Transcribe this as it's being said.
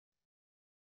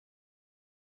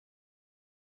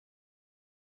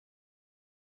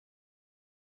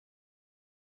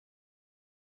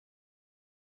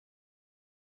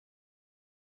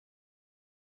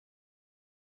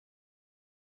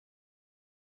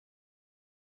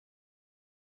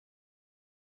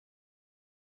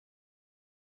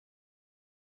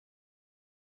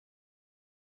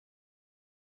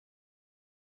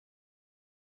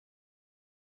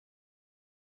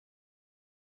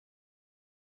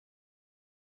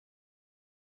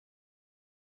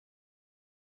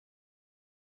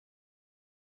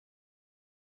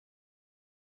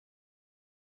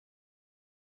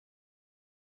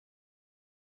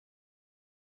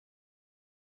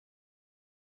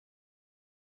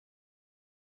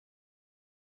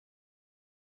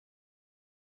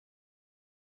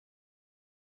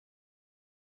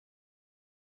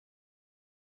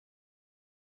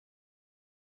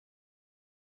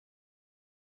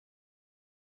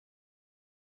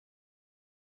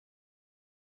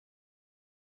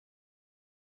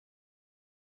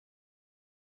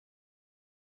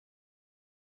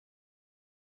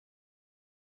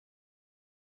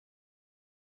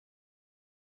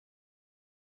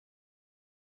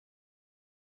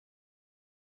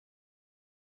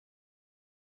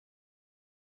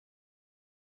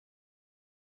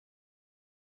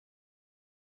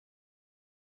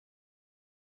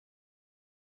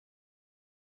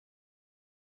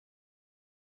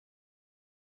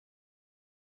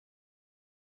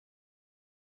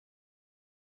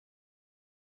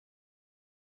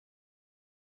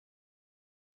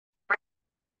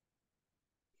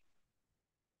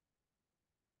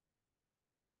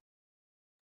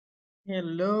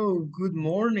Hello, good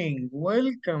morning.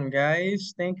 Welcome,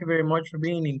 guys. Thank you very much for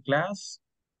being in class.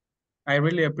 I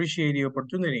really appreciate the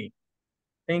opportunity.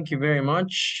 Thank you very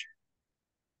much.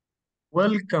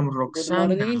 Welcome, Good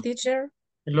Roxana. morning, teacher.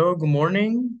 Hello, good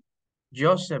morning.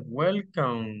 Joseph,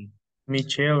 welcome.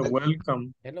 Michelle,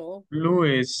 welcome. Hello.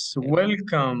 Luis, Hello.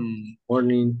 welcome.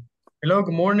 Morning. Hello,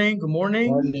 good morning. Good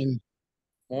morning. Morning.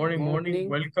 Morning. Morning.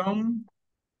 Welcome.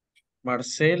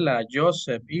 Marcela,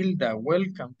 Joseph, Hilda,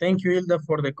 welcome. Thank you, Hilda,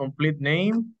 for the complete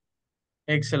name.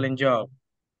 Excellent job.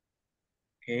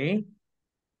 Okay.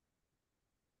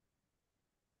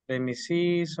 Let me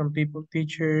see. Some people,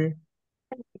 teacher,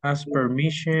 ask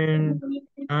permission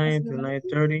 9 to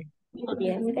 9:30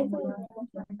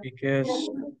 because,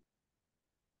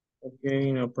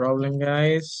 okay, no problem,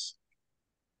 guys.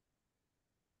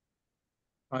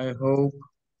 I hope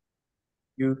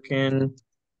you can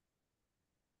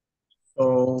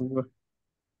solve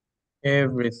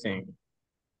everything.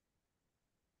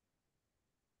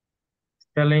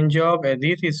 Challenge job,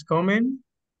 Edith is coming.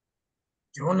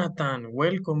 Jonathan,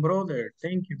 welcome, brother.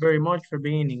 Thank you very much for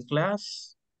being in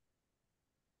class.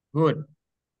 Good.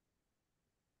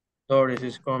 Doris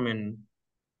is coming.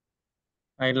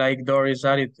 I like Doris'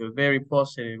 attitude, very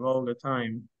positive all the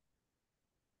time.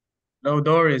 Hello,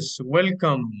 Doris,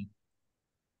 welcome.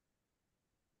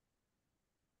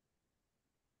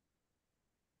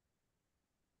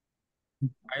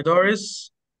 Hi,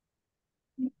 Doris.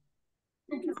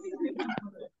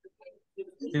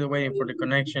 Still waiting for the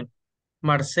connection.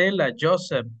 Marcela,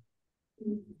 Joseph,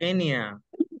 Kenya.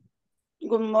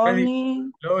 Good Ready?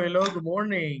 morning. Hello, good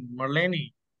morning.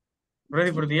 Marlene,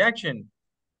 ready for the action?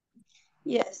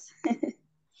 Yes.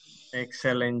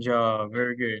 Excellent job,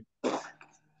 very good.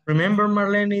 Remember,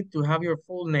 Marlene, to have your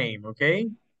full name, okay?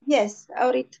 Yes,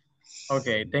 ahorita.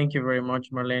 Okay, thank you very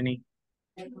much, Marlene.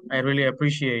 I really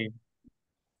appreciate it.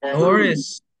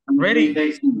 Doris, ready?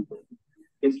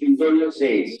 Escritorio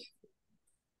 6.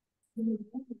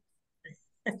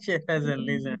 She hasn't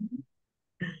listened.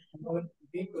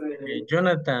 Okay,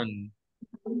 Jonathan,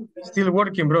 still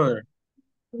working, brother.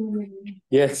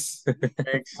 Yes.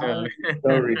 Excellent.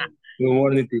 Sorry. Good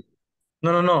morning.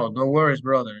 No, don't worry,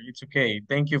 brother. It's okay.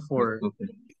 Thank you for...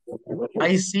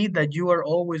 I see that you are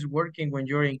always working when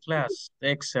you're in class.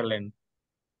 Excellent.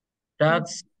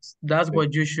 That's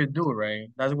what you should do, right?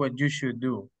 That's what you should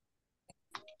do.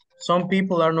 Some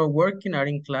people are not working, are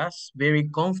in class, very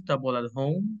comfortable at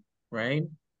home, right?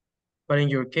 But in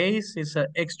your case, it's an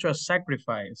extra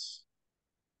sacrifice.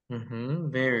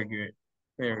 Very good,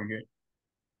 very good.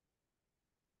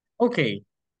 Okay,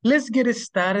 let's get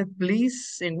started,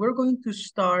 please. And we're going to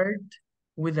start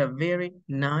with a very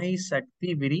nice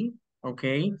activity,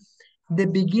 okay? The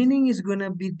beginning is gonna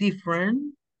be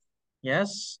different,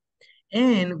 yes?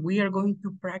 And we are going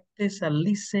to practice the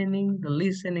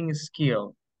listening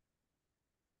skill.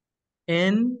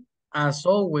 And as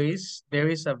always, there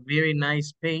is a very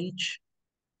nice page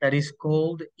that is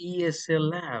called ESL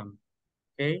Lab,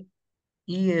 okay?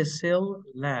 ESL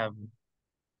Lab,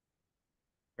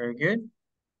 very good.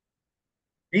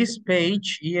 This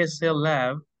page, ESL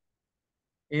Lab,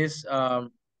 is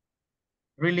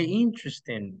really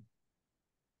interesting.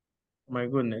 My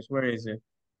goodness, where is it?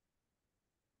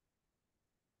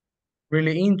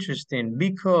 Really interesting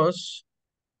because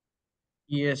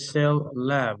ESL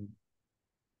Lab.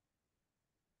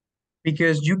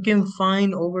 Because you can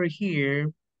find over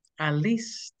here a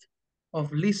list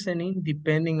of listening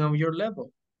depending on your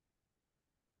level.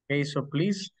 Okay, so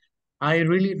please, I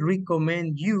really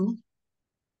recommend you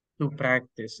to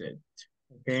practice it,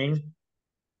 okay?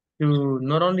 To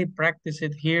not only practice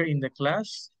it here in the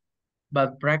class,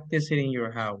 but practice it in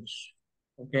your house,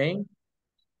 okay?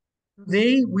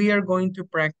 Today, we are going to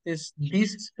practice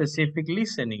this specific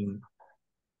listening.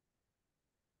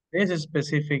 This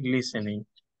specific listening.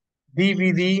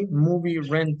 DVD movie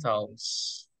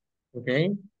rentals, okay?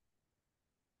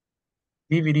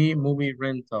 DVD movie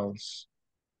rentals.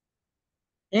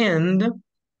 And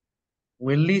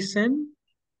we listen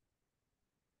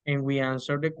and we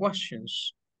answer the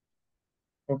questions,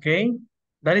 okay?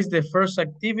 That is the first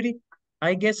activity.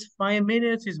 I guess 5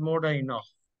 minutes is more than enough.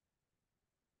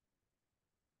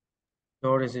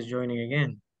 Doris is joining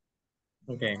again.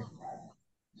 Okay.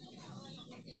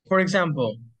 For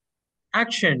example,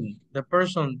 action, the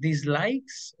person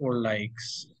dislikes or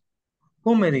likes.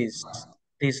 Comedies,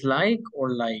 dislike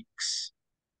or likes.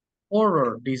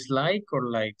 Horror, dislike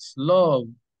or likes. Love,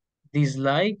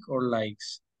 dislike or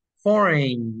likes.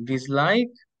 Foreign,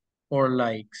 dislike or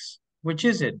likes. Which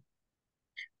is it?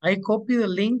 I copy the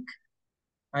link.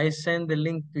 I send the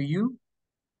link to you.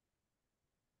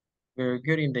 Very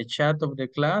good, in the chat of the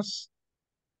class.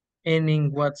 and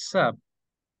in WhatsApp.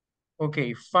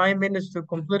 Okay, 5 minutes to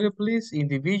complete it, please.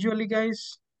 Individually,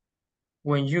 guys.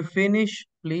 When you finish,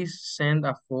 please send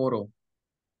a photo.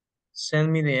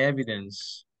 Send me the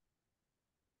evidence.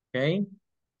 Okay?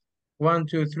 1,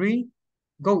 2, 3,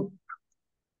 go.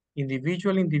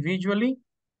 Individually.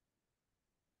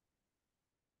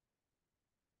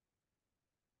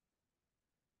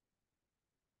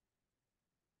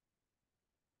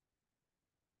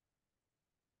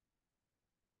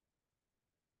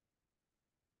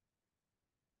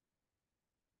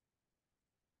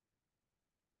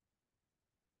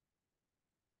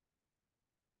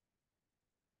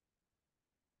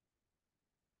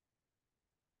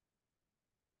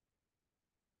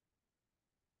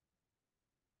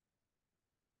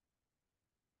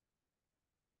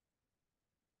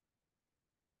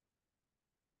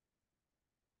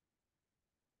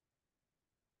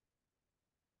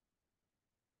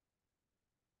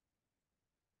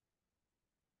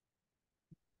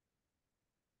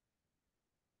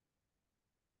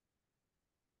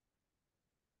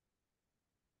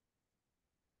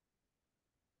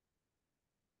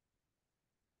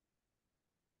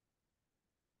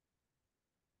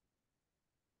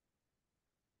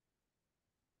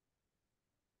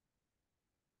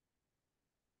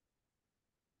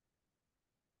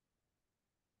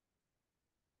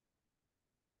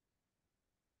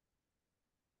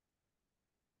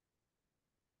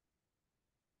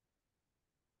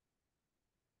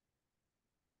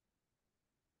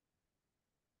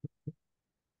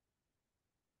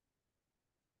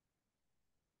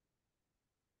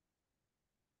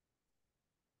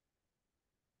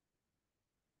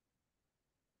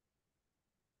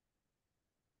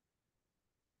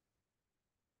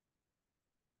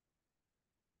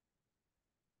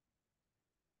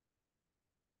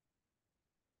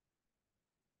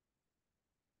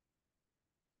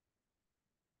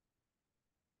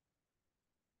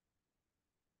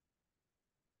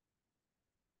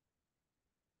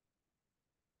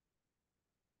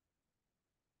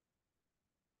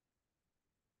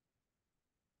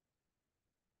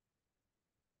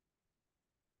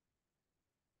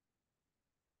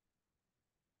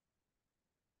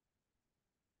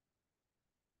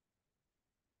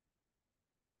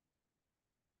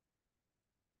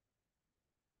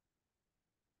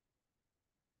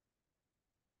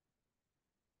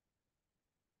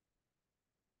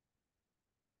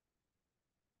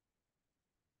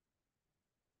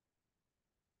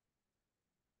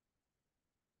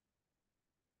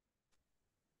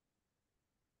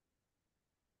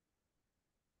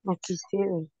 Aquí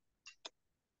sí.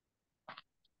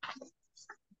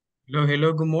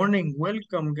 Hello, good morning.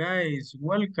 Welcome, guys.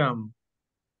 Welcome.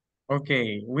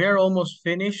 Okay, we are almost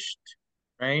finished,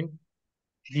 right?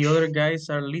 The other guys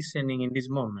are listening in this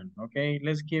moment, okay?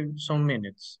 Let's give some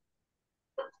minutes.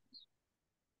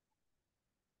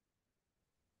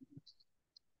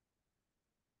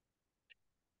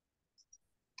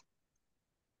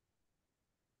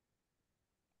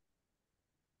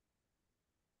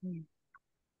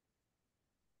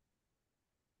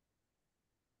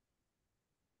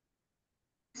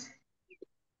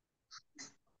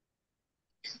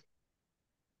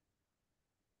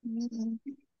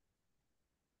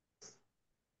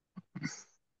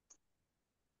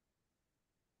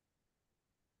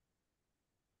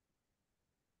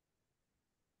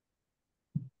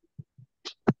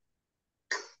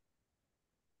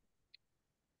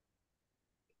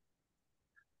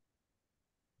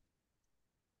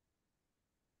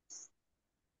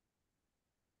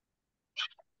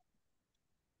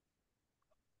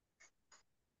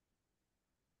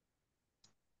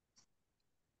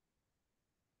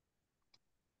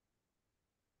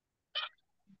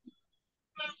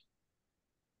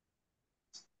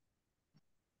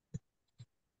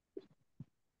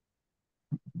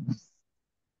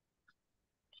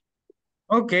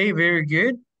 Okay, very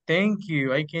good. Thank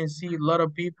you. I can see a lot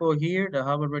of people here that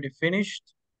have already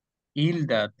finished.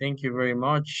 Hilda, thank you very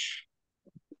much.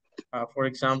 For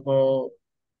example,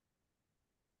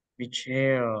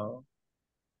 Michelle,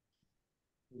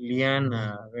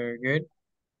 Liana, very good.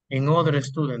 And other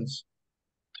students.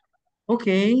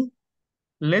 Okay,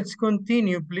 let's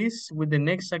continue, please, with the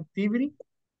next activity.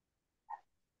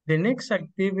 The next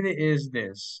activity is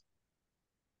this.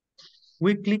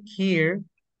 We click here,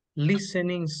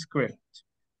 listening script,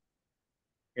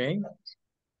 okay?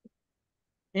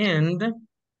 And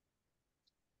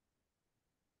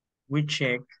we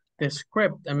check the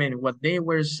script, what they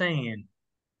were saying.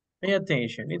 Pay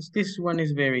attention, this one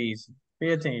is very easy.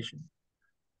 Pay attention.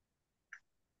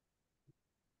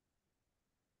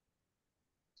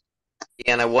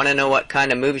 And I want to know what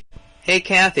kind of movies. Hey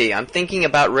Kathy, I'm thinking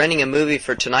about renting a movie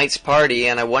for tonight's party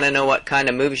and I want to know what kind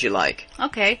of movies you like.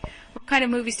 Okay. What kind of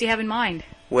movies do you have in mind?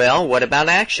 Well, what about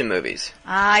action movies?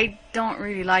 I don't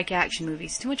really like action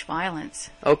movies. Too much violence.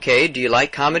 Okay, do you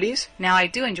like comedies? Now, I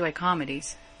do enjoy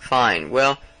comedies. Fine.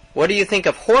 Well, what do you think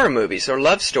of horror movies or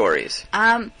love stories?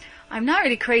 I'm not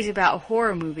really crazy about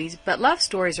horror movies, but love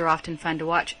stories are often fun to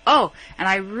watch. Oh, and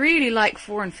I really like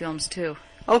foreign films too.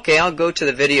 Okay, I'll go to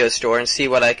the video store and see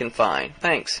what I can find.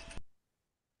 Thanks.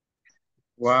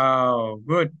 Wow,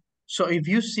 good. So if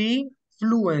you see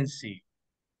fluency,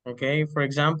 okay, for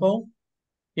example,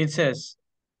 it says,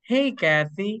 hey,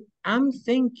 Kathy, I'm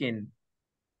thinking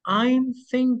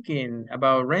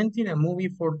about renting a movie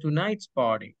for tonight's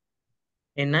party.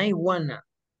 And I wanna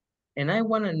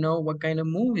know what kind of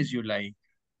movies you like.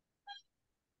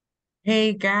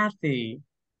 Hey, Kathy,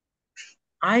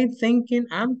 I'm thinking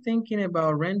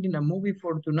about renting a movie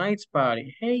for tonight's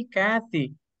party. Hey,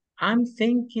 Kathy, I'm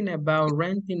thinking about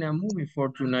renting a movie for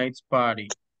tonight's party.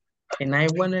 And I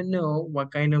want to know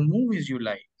what kind of movies you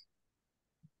like.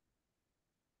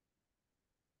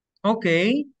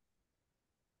 Okay,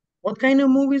 what kind of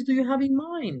movies do you have in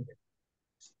mind?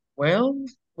 Well,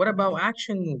 what about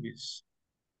action movies?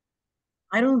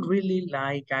 I don't really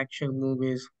like action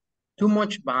movies. Too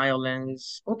much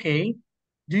violence. Okay,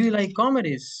 do you like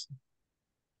comedies?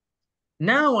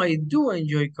 Now I do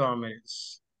enjoy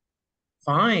comedies.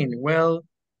 Fine. Well,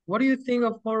 what do you think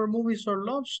of horror movies or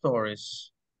love stories?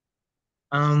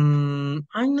 I'm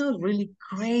not really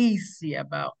crazy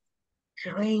about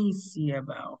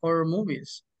horror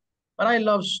movies, but I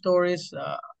love stories.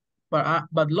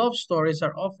 But love stories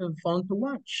are often fun to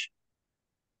watch.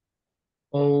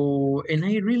 Oh, and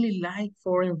I really like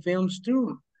foreign films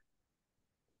too.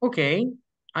 Okay,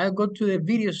 I'll go to the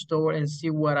video store and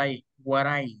see what I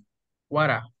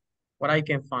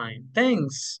can find.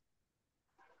 Thanks.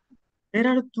 There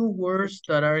are two words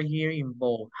that are here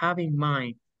involved. Have in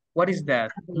mind. What is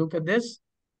that? Look at this.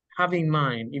 Have in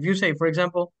mind. If you say, for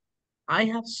example, I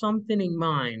have something in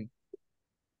mind,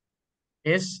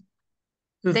 is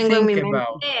to Tengo en think mi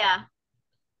about. mente.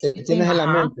 ¿Qué tienes en la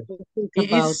Uh-huh. mente? To think It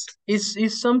about.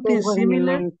 is something Tengo en mi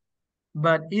similar, mente.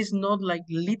 but it's not like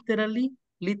literally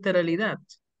that.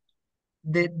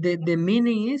 The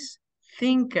meaning is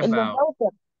think El del about.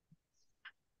 router.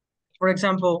 For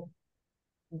example,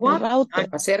 El what router.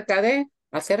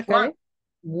 what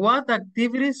what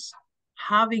activities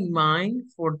have in mind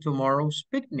for tomorrow's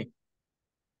picnic?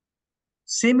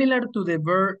 Similar to the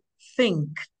verb think.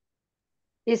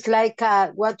 It's like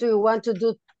what do you want to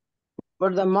do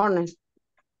for the morning?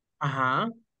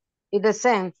 Ajá. It's the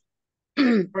same.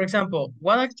 For example,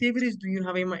 what activities do you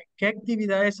have in mind? ¿Qué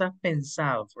actividades has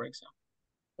pensado, for example?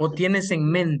 O tienes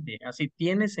en mente, así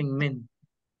tienes en mente.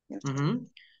 Ujú.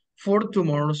 For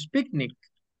tomorrow's picnic.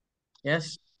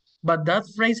 Yes. But that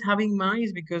phrase have in mind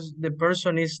is because the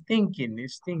person is thinking.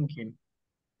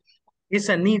 It's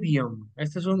an idiom.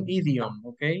 Este es un idiom,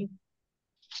 okay?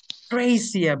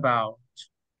 Crazy about.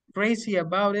 Crazy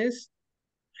about is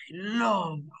I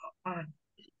love.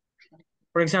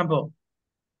 For example,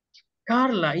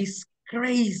 Carla is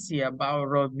crazy about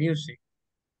rock music.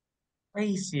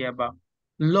 Crazy about.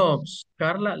 Loves.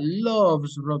 Carla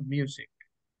loves rock music.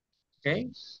 Okay?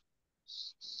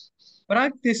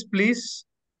 Practice, please,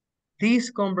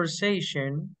 this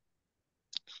conversation.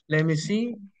 Let me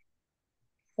see.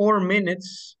 4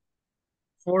 minutes.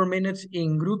 4 minutes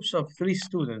in groups of 3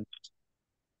 students.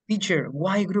 Teacher,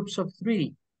 why groups of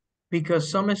 3? Because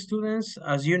some students,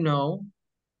 as you know,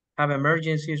 have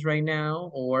emergencies right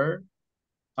now or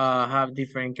have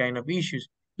different kind of issues.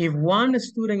 If one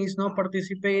student is not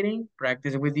participating,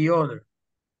 practice with the other.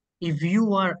 If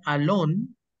you are alone,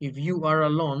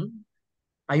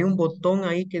 hay un botón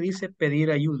ahí que dice pedir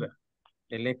ayuda.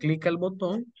 Dele clic al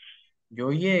botón,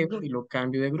 yo llego y lo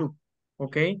cambio de grupo.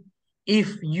 Okay?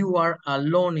 If you are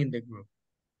alone in the group.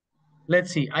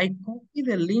 Let's see, I copy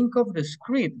the link of the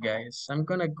script, guys. I'm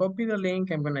gonna copy the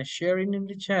link, I'm gonna share it in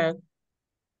the chat.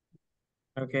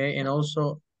 Okay, and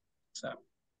also so,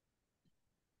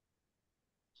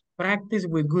 practice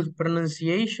with good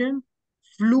pronunciation,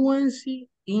 fluency,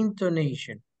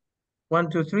 intonation. 1,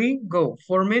 2, 3, go.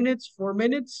 4 minutes, 4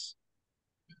 minutes.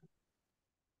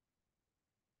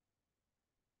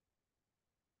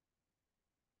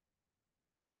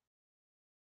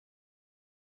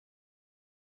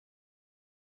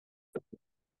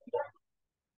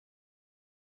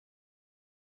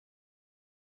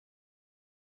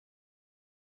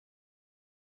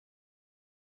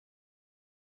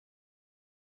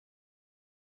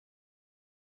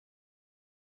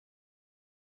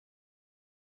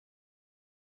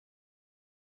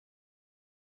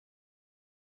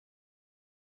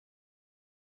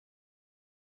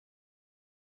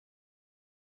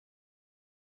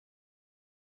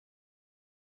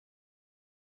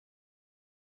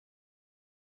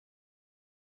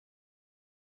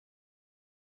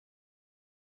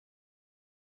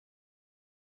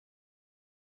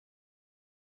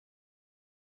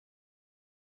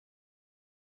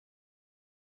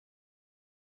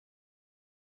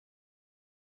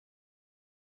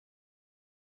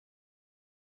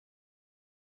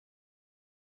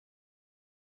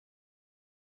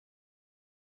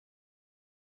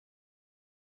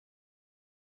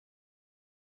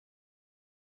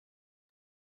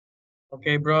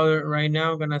 Okay, brother, right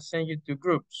now I'm gonna send you to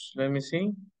groups. Let me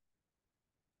see.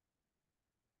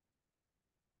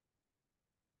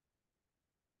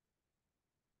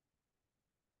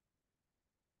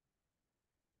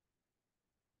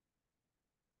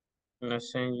 I'm gonna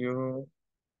send you,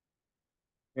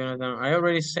 Jonathan. I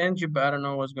already sent you, but I don't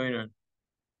know what's going on.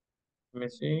 Let me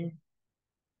see.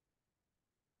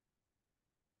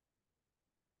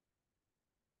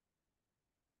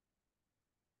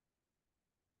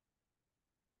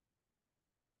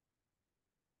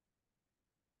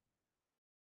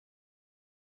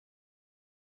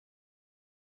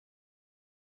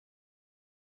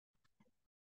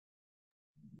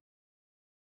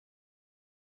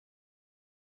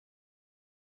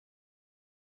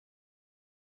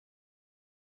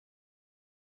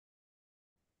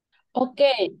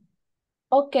 Okay,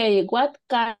 okay. What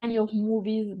kind of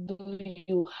movies do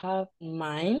you have in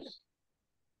mind?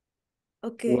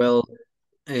 Okay. Well,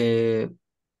 uh,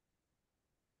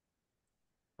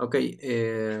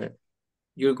 okay,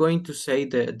 you're going to say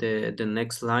the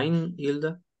next line,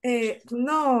 Hilda?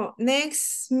 No,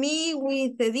 next me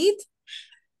with Edith.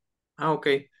 Ah,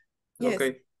 okay. Yes.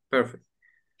 Okay, perfect.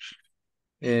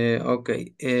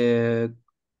 Okay.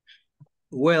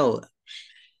 Well,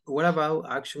 what about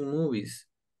action movies?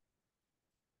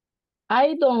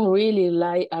 I don't really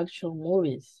like action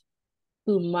movies.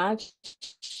 Too much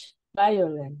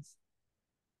violence.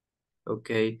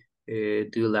 Okay. Do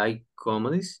you like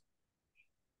comedies?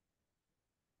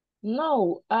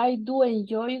 No, I do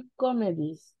enjoy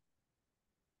comedies.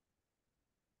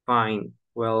 Fine.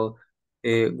 Well,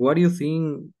 what do you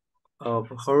think of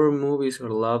horror movies or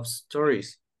love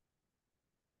stories?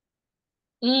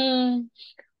 Mm,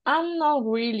 I'm not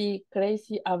really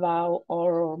crazy about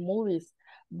horror movies,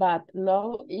 but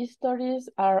love stories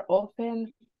are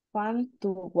often fun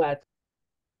to watch.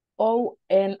 Oh,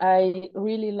 and I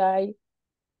really like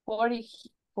foreign,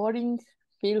 foreign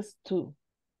films too.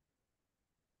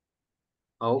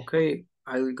 Okay,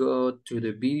 I'll go to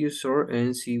the video store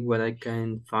and see what I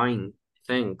can find.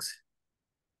 Thanks.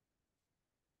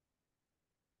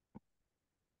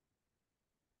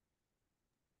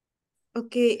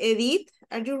 Okay, Edith,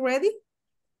 are you ready?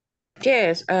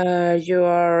 Yes, you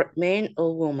are man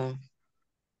or woman.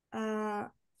 Uh,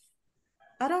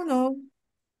 I don't know.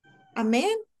 A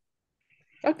man?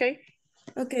 Okay.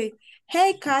 Okay.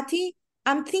 Hey, Kathy,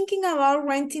 I'm thinking about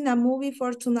renting a movie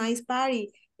for tonight's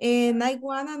party, and I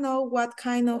wanna know what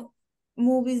kind of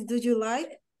movies do you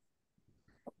like?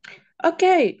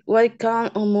 Okay, what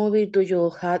kind of movie do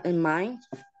you have in mind?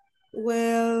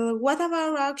 Well, what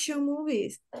about action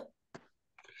movies?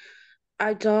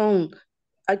 I don't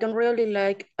I don't really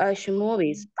like action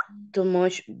movies. Too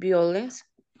much violence.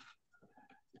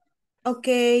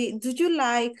 Okay, do you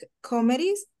like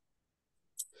comedies?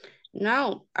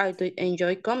 No, I do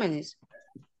enjoy comedies.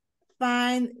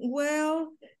 Fine.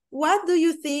 Well, what do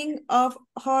you think of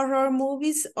horror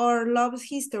movies or love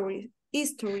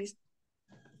histories?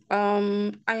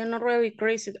 I am not really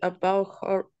crazy about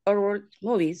horror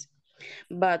movies,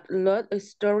 but love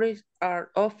stories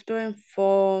are often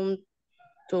fun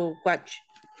to watch.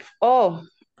 Oh,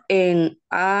 and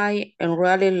I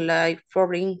really like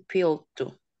foreign film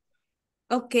too.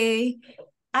 Okay,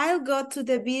 I'll go to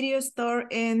the video store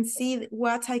and see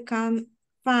what I can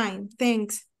find.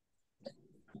 Thanks.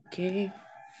 Okay,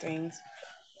 thanks.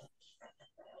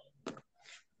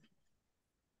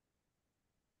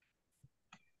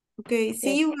 Okay,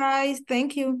 see Yes, you guys.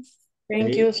 Thank you. thank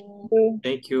Okay. you. See you.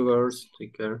 Thank you, girls.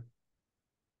 Take care.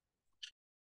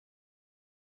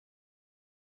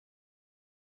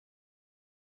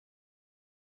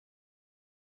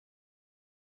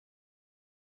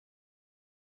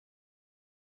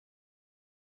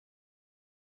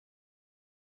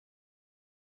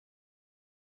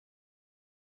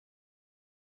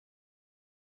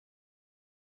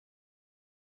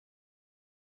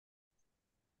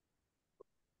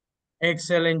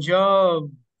 Excellent job.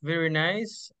 Very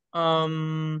nice.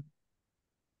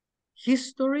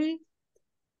 History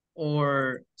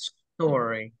or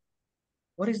story?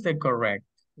 What is the correct?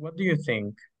 What do you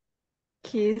think?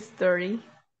 History.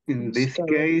 In this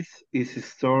Story. case, it's a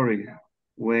story.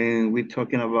 When we're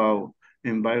talking about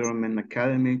environment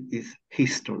academic, is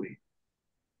history.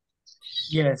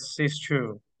 Yes, it's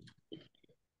true.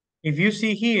 If you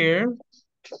see here,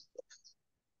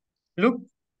 look,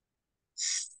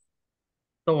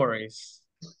 stories.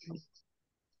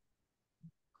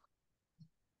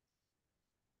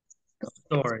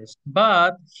 Stories.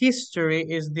 But history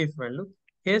is different. Look,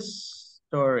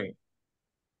 history.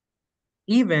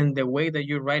 Even the way that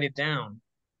you write it down,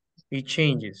 it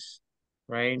changes,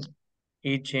 right?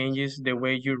 It changes the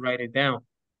way you write it down.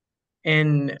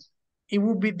 And it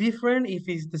would be different if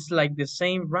it's just like the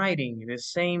same writing, the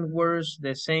same words,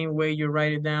 the same way you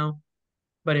write it down.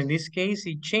 But in this case,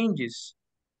 it changes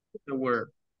the word.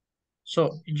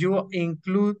 So you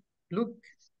include, look,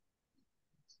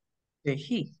 the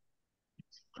he.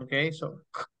 Okay, so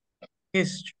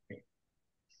history.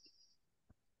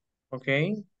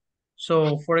 Okay,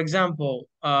 so for example,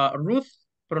 Ruth,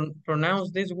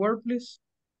 pronounce this word, please.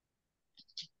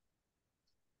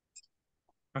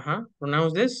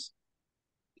 Pronounce this.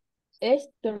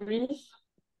 Stories.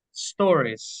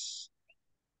 Stories.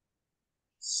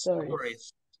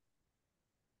 Stories.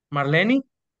 Marlene,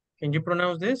 can you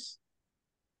pronounce this?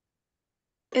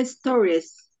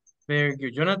 Stories. Very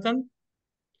good. Jonathan?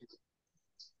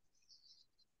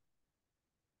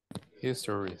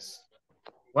 Histories.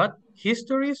 What?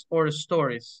 Histories or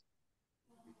stories?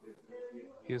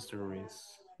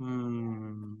 Histories.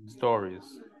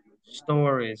 Stories.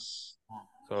 Sorry.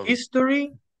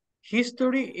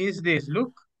 History is this.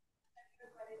 Look.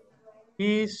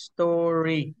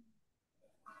 History.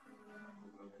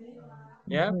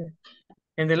 Yeah.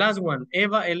 And the last one,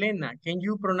 Eva Elena, can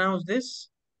you pronounce this?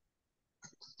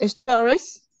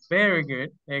 Stories. Very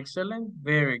good. Excellent.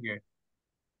 Very good.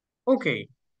 Okay.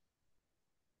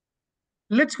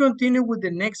 Let's continue with the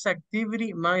next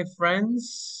activity, my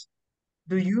friends.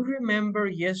 Do you remember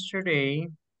yesterday?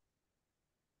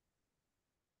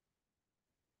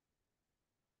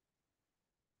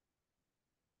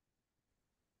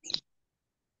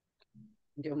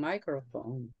 Your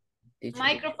microphone.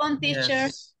 Microphone, teacher.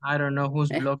 Yes, I don't know who's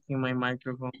blocking my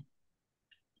microphone.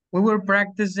 We were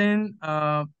practicing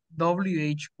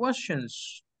WH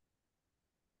questions.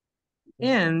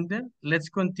 And let's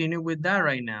continue with that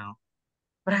right now.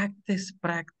 Practice,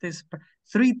 practice.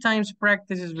 3 times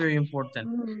practice is very important.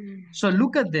 So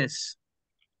look at this.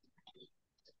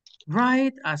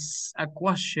 Write as a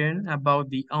question about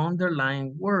the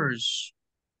underlying words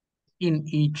in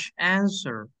each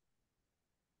answer.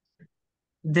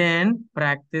 Then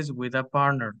practice with a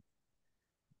partner.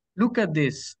 Look at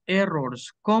this.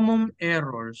 Errors, common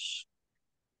errors.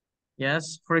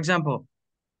 Yes, for example,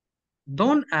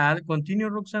 don't add, continue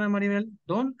Roxana Maribel,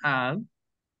 don't add.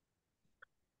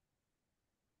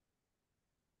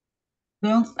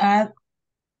 Don't add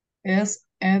is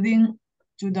adding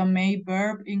to the main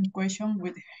verb in question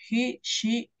with he,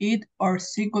 she, it, or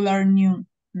singular noun.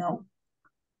 No.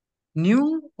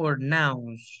 Noun or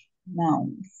nouns?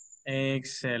 Nouns.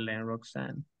 Excellent,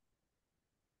 Roxanne.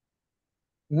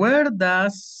 Where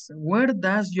does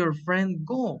your friend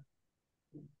go?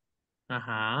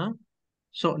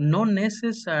 So not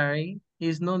necessary,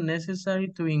 is not necessary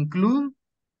to include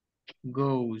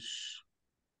goes.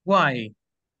 Why?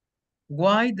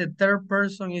 Why the third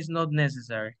person is not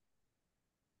necessary?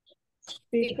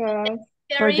 Because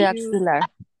For the auxiliary.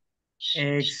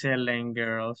 Excellent,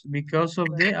 girls. Because of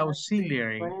the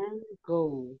auxiliary.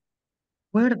 Go.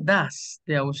 Where does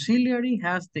the auxiliary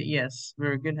has the yes?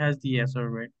 Very good, has the yes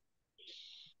already.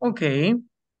 Okay.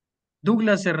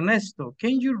 Douglas Ernesto,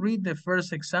 can you read the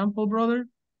first example, brother?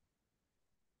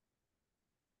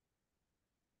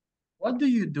 What do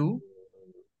you do?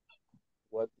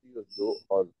 What do you do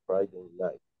on Friday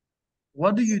night?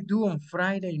 What do you do on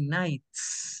Friday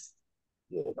nights?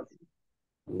 Yes.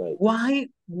 Night.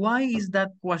 Why is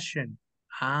that question?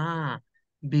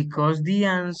 Because the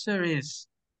answer is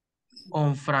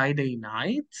on Friday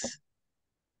nights.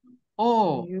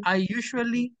 Oh, I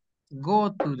usually go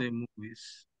to the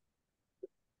movies.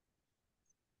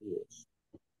 Yes.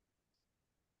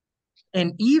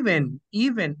 And even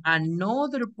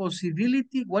another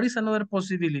possibility. What is another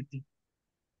possibility?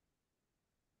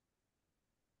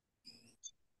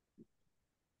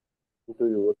 Do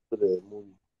you go to the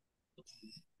movie?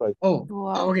 Right. Oh,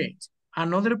 okay.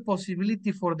 Another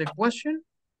possibility for the question?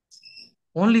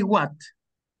 Only what?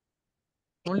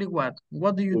 Only what?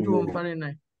 What do you do on Friday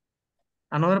night?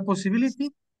 Another possibility?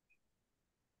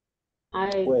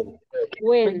 When?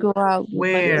 When? Go out.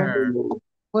 Where?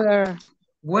 Where?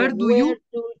 Where do Where you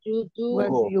do you do? Where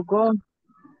do you go?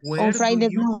 Where do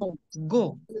you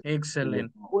go?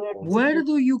 Excellent. Where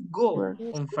do you go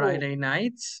on Friday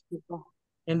nights?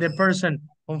 And the person,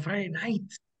 on Friday night.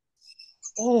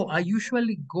 Oh, I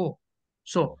usually go.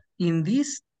 So in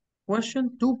this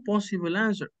question, 2 possible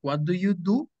answers. What do you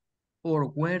do or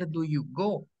where do you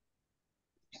go?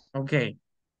 Okay.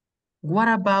 What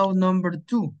about number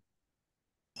 2?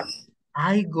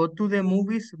 I go to the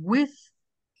movies with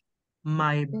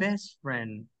my best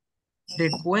friend. The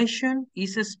question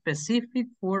is specific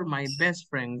for my best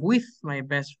friend, with my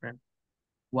best friend.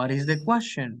 What is the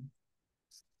question?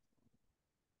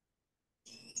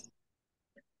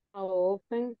 How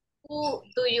often? Who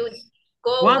do you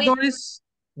Go What, with Doris?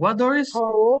 What, Doris? How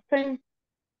often?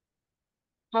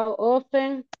 How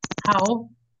often?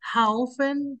 How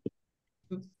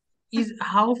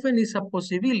often is a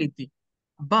possibility,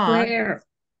 but where.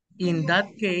 in that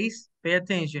case, pay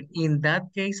attention. In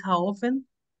that case, how often?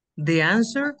 The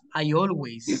answer, I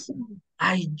always.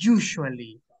 I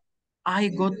usually. I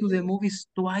go to the movies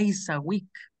twice a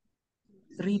week,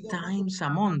 3 times a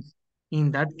month.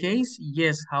 In that case,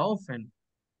 yes, how often?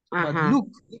 But Uh-huh.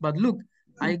 look,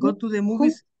 I go to the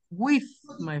movies with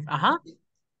my,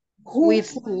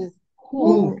 With who?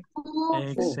 who? Who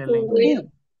Excellent.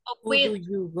 will Who do with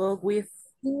you go with?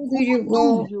 who do you Who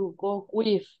go you go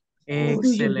with? who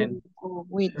do you Excellent. go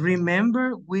with?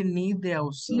 Remember, we need the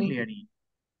auxiliary.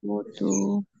 Who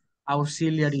do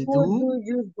Auxiliary Who do, do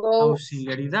you go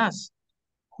auxiliary does.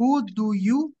 Who do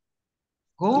you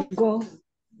go? go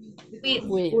with?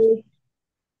 With. with?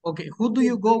 Okay, who do Who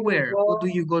you do go you where? Who go do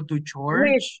you go to with?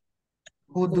 church?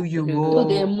 Who do Who you do you To the go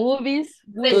go? movies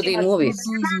The to with. the Who movies?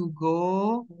 do you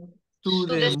go to to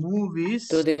the the To movies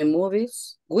the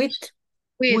movies with?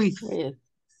 with with? With.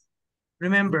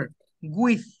 Remember,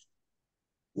 with.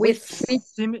 With.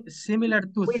 Similar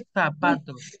to with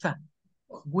zapato.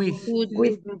 With. Who do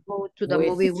with you go to the With.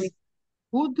 movie with?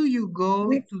 Who do you go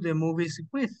with to the movies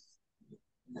with?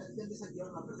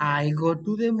 I go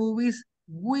to the movies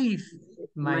with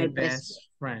my My best best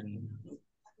friend.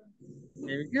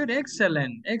 Very good.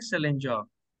 Excellent. Excellent job.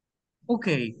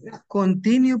 Okay.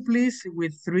 Continue, please,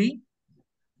 with 3,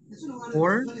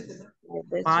 4, my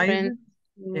best 5, friend.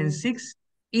 and 6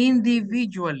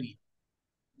 individually.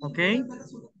 Okay.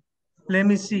 Let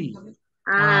me see.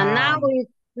 Now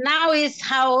Um, is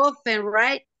how often,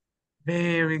 right?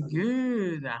 very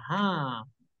good.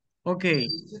 Okay.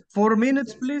 4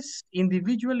 minutes, please,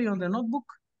 individually on the notebook.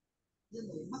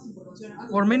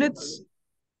 4 minutes.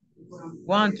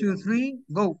 1, 2, 3,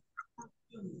 go.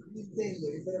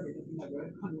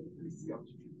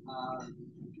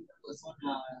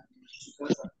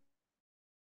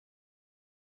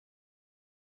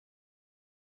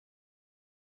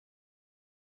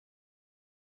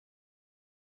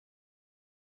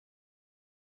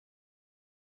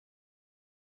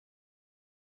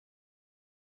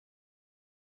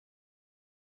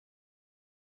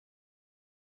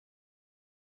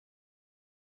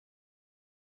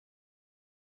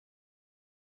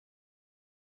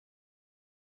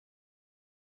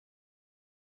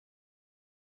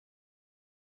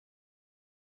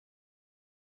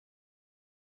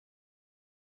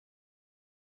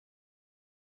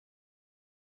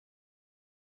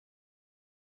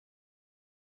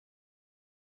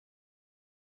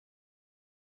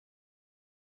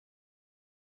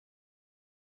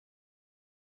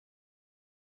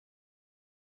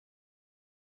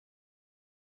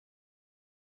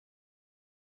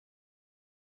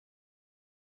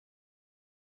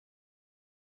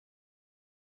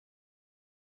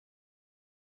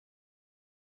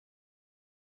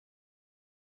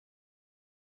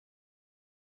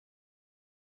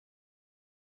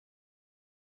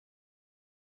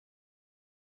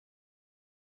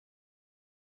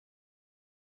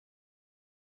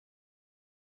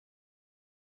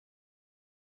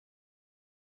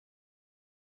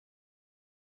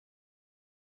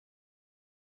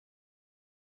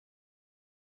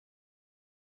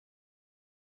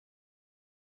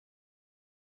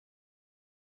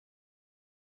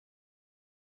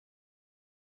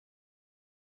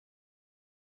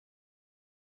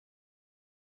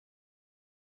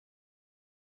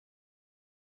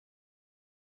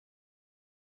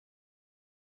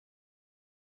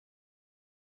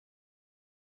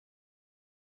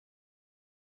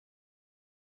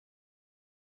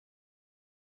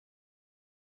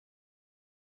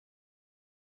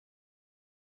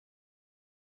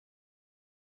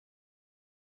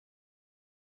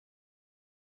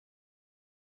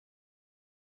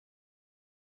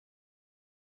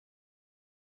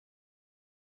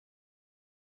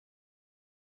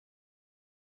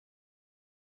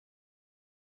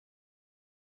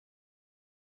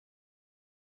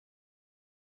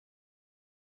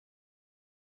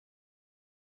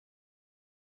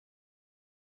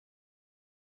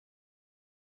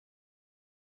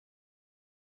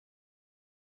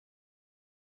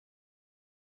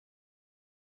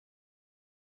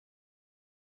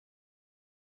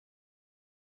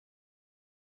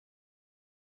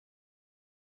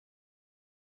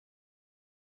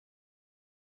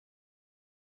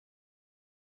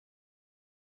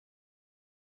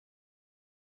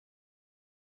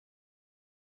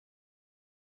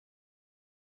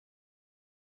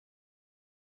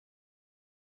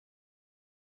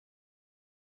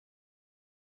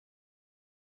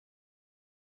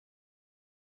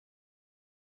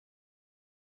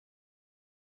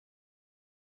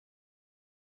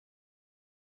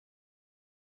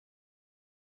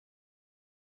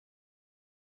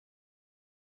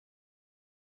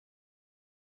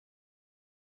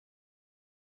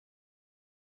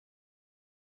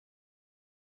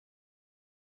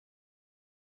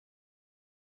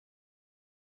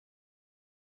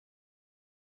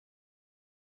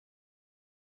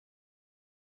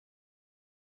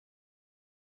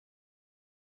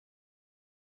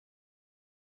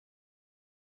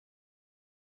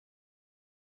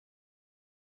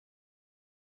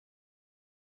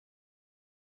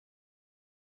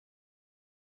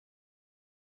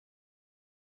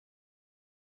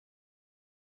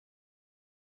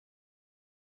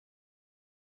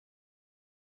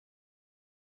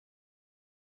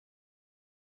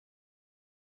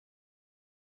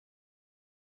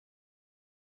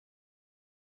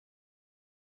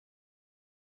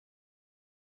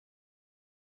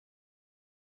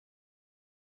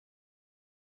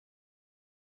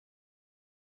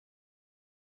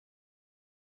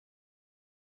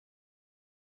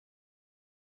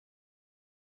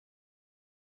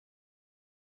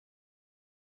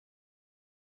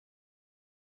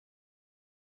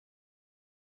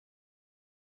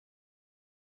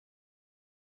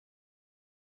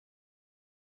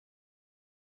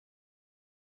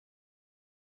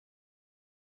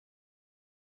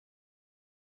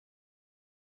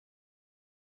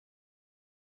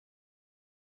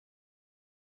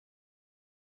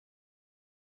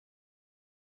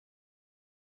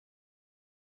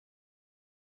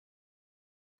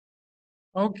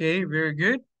 Okay, very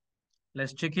good.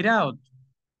 Let's check it out.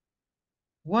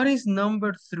 What is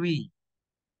number 3?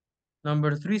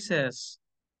 Number 3 says,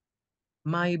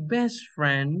 my best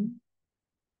friend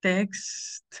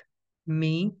texts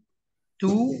me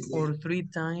 2 or 3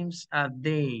 times a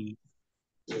day.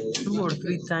 2 or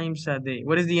 3 times a day.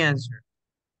 What is the answer?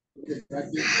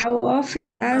 How often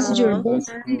does your How best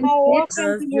friend often How often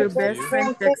text? do does your your best best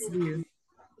friend friend text? text you?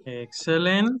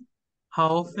 Excellent. How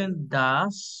often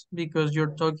does, because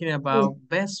you're talking about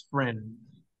best friend.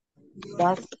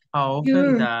 Does How often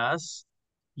Your does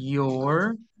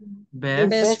your your best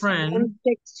best friend friend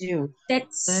text you?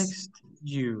 text text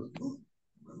you?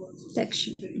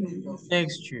 section.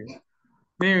 Text you.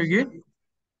 Very good.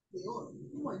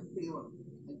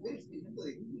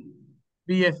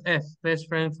 BFF, best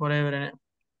friend forever and ever.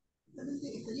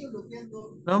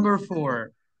 Number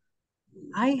 4.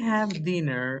 I have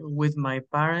dinner with my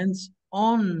parents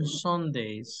on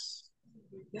Sundays.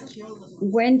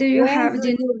 When do you When have do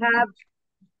dinner you with have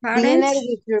dinner parents?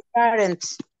 with your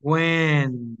parents?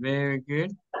 When? Very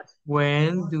good.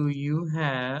 When do you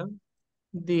have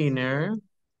dinner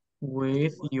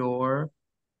with your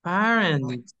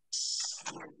parents?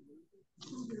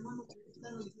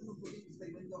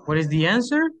 What is the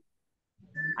answer?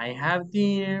 I have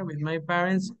dinner with my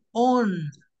parents on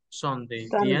Sundays.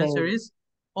 The answer Sunday. is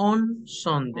on On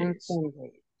Sundays.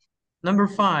 Sunday. Number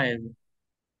 5.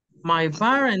 My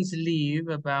parents live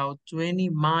about 20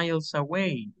 miles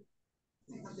away.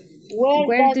 Where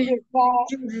Where does do you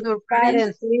your your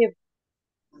parents? parents live?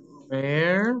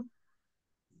 Where?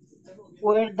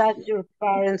 Where does your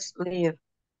parents live?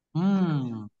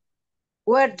 Hmm.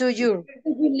 Where do you?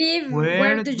 Do you live? Where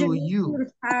Where do you do live you? your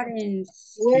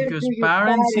parents? Where do Because your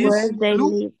parents Where is parents? they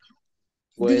live? Do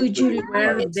When do you you Where live?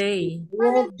 parents they?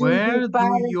 Where do your where do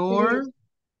parents live? your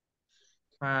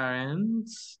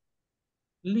parents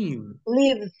live?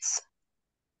 Lives.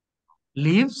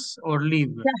 Lives or live?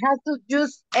 You have to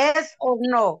use S or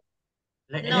no.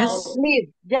 S? Live.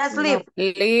 Just No. live.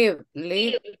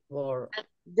 Live, or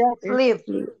Just live.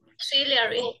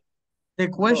 The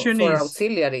question for is,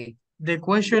 auxiliary. the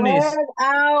question is, Where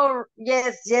are?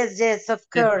 Yes, yes, yes. Of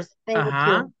the, course. Thank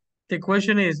uh-huh. you. The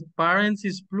question is, parents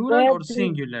is plural Where or do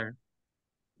singular?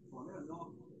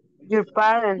 your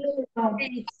parents? Your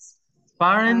parents.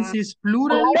 Parents is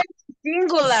plural Parents or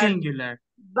singular. singular?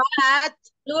 But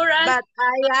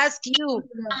I ask you.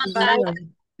 But I Plural. ask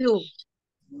you.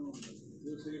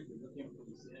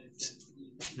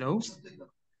 No?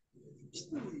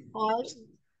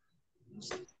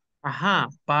 I,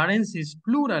 Parents is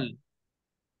plural.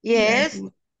 yes, Yes.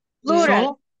 plural.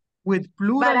 So, with But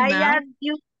plural I now, ask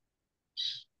you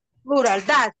plural.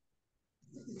 That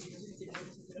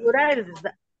plural is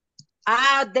the,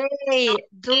 they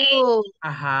do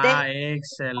they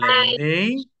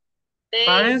excellent.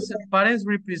 Parents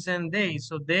represent they,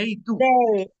 so they do.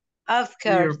 they of Do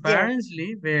your course yes. parents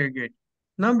live? Very good.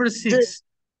 Number Do, 6,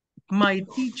 my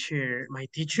teacher,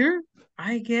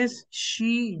 I guess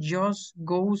she just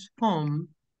goes home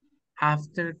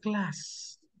after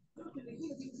class.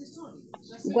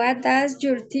 What does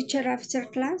your teacher after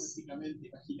class?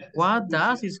 What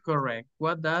does is correct.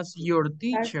 What does your That's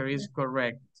teacher is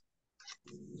correct.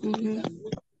 mm-hmm.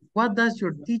 What does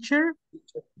your teacher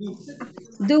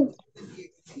Do.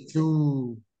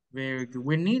 do? Very good.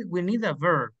 We need a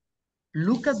verb.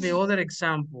 Look at the other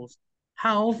examples.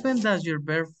 How often does your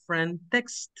best friend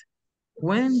text?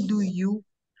 When do you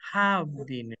have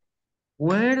dinner?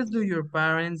 Where do your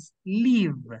parents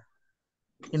live?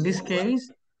 In this case,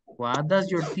 what does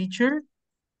your teacher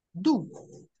do?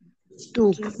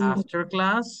 do. After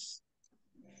class,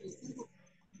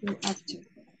 After.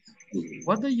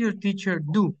 what does your teacher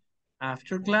do?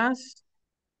 After class,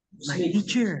 my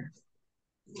teacher,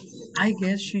 I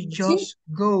guess she See? just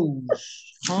goes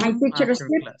My home teacher after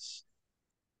sleep. class.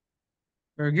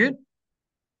 Very good.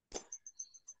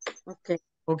 Okay.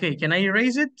 Okay, can I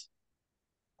erase it?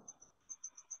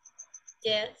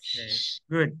 Okay,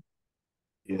 good.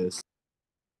 Yes.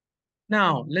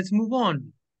 Now, let's move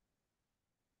on.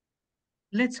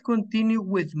 Let's continue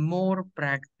with more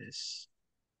practice.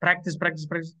 Practice, practice,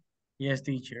 practice. Yes,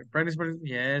 teacher. Practice, practice.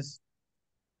 Yes.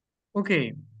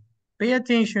 Okay. Pay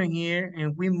attention here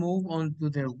and we move on to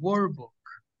the workbook.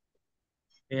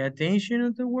 Pay attention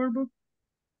to the workbook.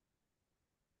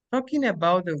 Talking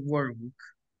about the workbook,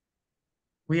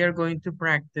 we are going to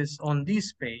practice on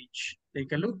this page.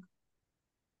 Take a look.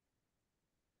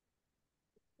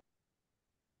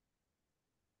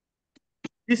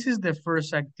 This is the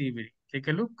first activity. Take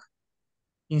a look.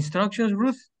 Instructions,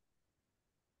 Ruth.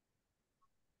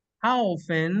 How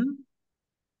often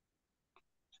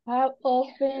How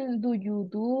often do you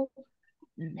do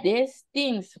These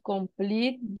things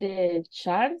complete the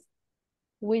chart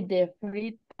with the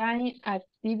free time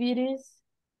activities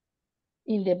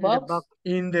in the box.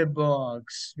 In the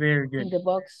box. Very good. In the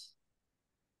box.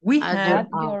 We Add have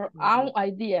your own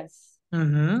ideas.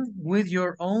 with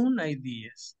your own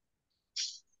ideas.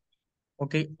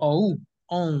 Okay. Oh,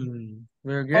 own.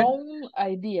 Very good. Own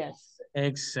ideas.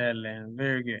 Excellent.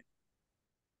 Very good.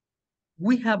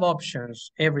 We have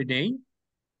options every day,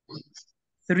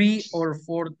 3 or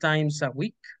 4 times a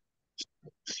week,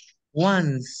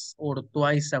 once or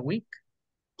twice a week,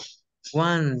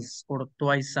 once or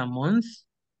twice a month.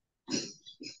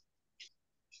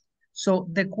 So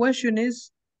the question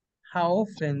is, how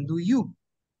often do you?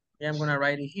 Okay, I'm going to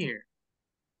write it here.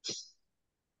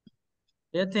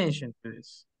 Pay attention to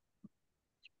this.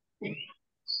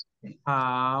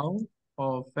 How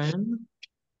often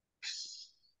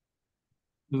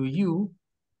do you?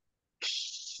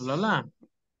 La la.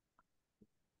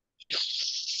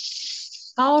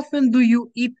 How often do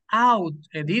you eat out,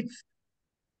 Edith?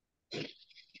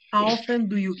 How often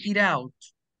do you eat out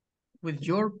with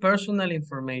your personal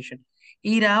information?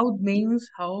 Eat out means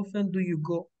how often do you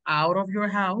go out of your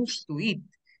house to eat?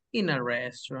 In a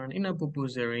restaurant, in a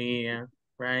pupuseria,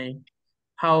 right?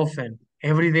 How often?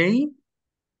 Every day?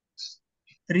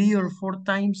 3 or 4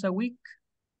 times a week?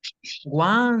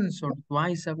 Once or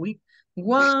twice a week?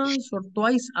 Once or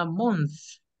twice a month?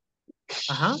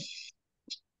 Uh-huh.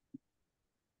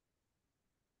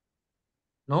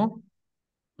 No?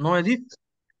 No, Edith?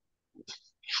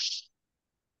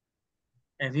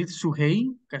 Edith Sujei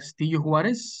Castillo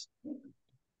Juarez?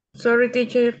 Sorry,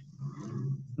 teacher.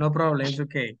 No problem, it's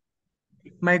okay.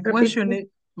 My question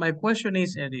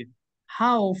is, Edith,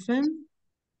 how often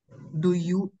do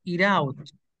you eat out?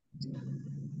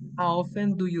 How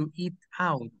often do you eat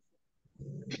out?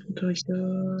 Do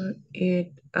you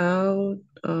eat out?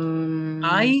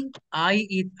 I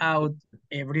eat out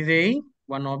every day,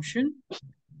 one option,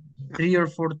 3 or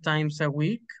 4 times a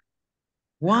week,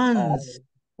 once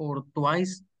or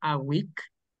twice a week,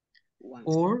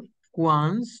 or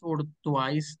once or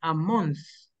twice a month.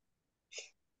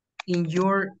 In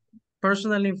your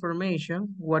personal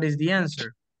information, what is the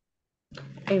answer?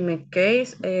 In my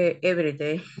case, every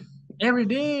day. Every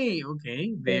day.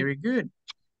 Okay, very good.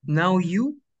 Now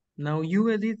you,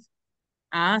 Edith,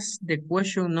 ask the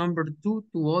question number 2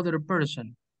 to other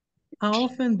person. How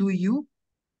often do you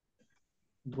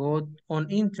go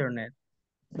on internet?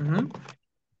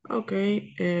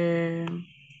 Okay.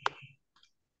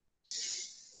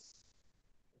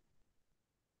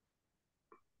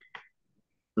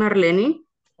 Marlene.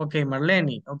 Okay,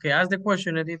 Marlene. Okay, ask the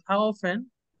question, Edith. How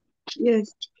often?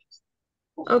 Yes.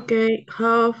 Okay.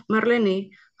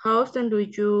 Marlene, how often do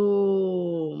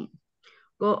you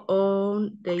go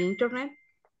on the internet?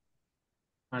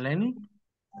 Marlene?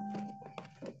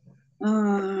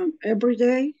 Every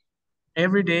day.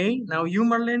 Every day. Now you,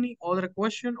 Marlene, other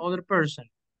question, other person.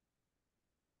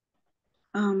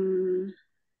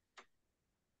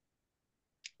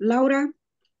 Laura.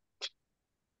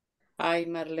 Hi,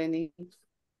 Marlene.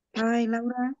 Hi,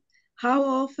 Laura. How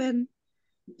often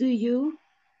do you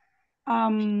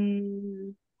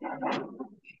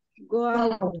go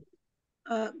out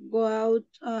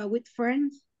with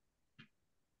friends?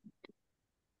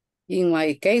 In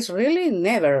my case, really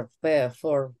never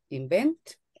for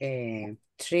invent 3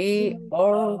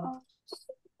 or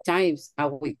times a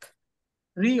week.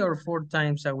 3 or 4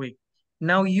 times a week.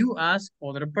 Now you ask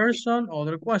other person,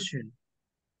 other question.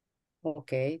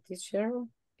 Okay, teacher.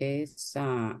 It's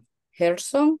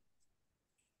Gerson.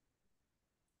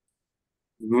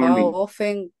 How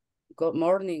often, good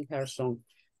morning, Gerson.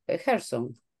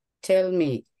 Gerson, tell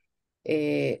me,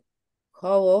 how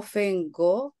often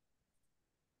go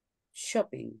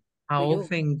shopping? How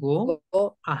often go?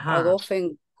 How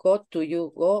often go do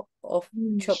you go of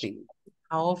shopping?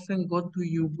 How often go do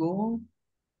you go?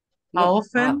 No, How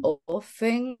often how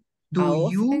often do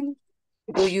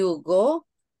you go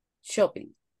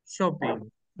shopping?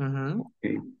 Shopping.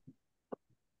 Okay.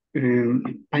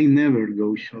 I never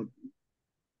go shopping.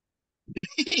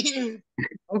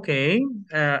 Okay.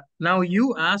 Now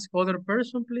you ask other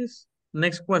person, please.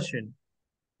 Next question.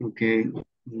 Okay.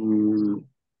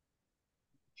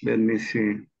 Let me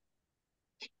see.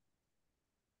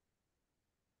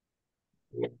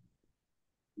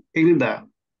 Hilda.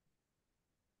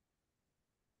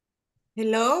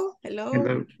 Hello.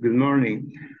 Hello. Good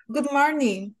morning. Good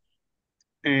morning.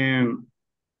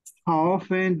 How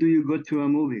often do you go to a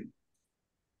movie?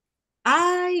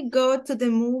 I go to the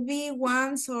movie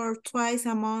once or twice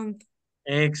a month.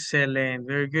 Excellent.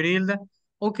 Very good, Hilda.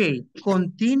 Okay.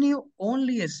 Continue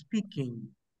only speaking.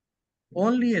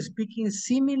 only speaking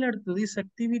similar to this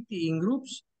activity in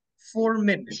groups, 4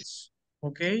 minutes,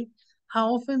 okay?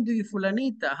 How often do you,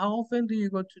 Fulanita, how often do you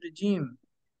go to the gym?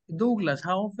 Douglas,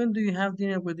 how often do you have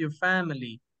dinner with your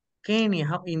family? Kenny,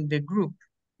 how in the group?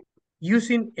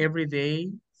 Using every day,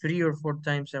 3 or 4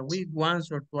 times a week,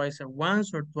 once or twice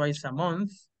a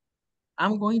month,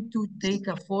 I'm going to take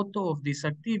a photo of this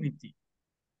activity.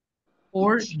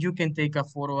 Or you can take a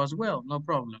photo as well, no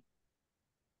problem.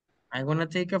 I'm gonna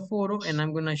take a photo and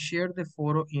I'm gonna share the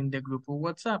photo in the group of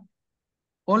WhatsApp.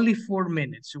 Only 4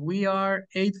 minutes. We are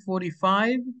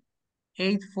 8:45,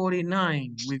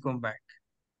 8:49, we come back.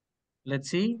 Let's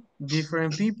see,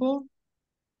 different people.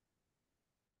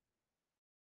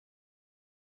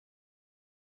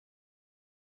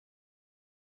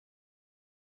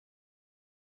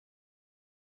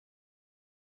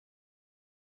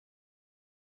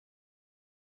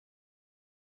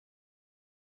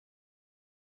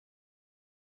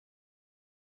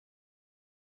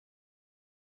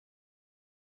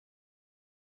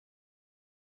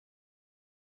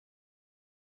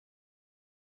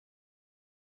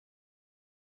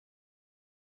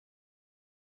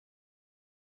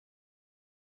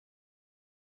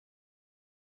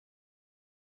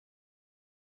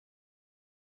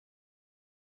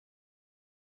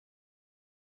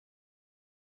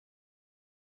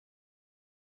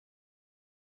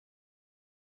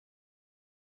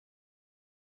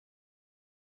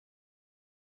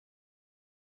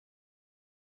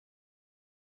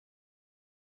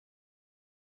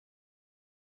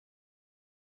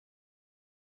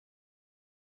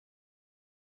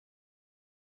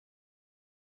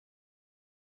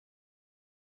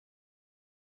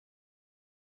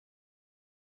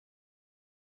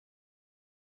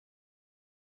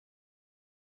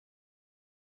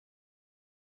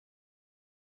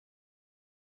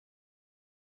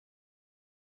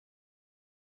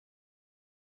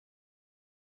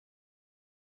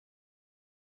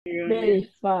 Very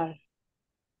far.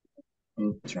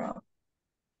 Ultra.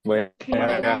 Voy a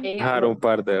Okay, dejar un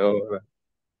par de horas.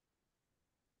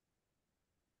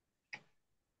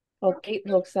 okay,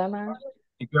 Roxana,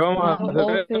 ¿Y qué vamos a how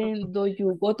hacer? often do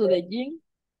you go to the gym?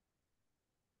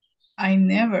 I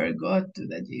never go to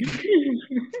the gym.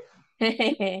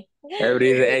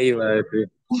 Every day, iba a decir.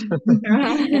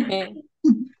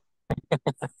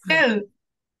 Well,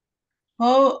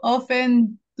 how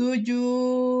often do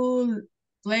you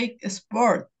play a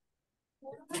sport?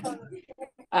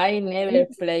 I never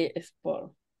play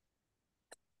sport.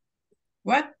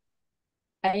 What?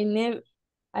 I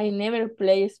never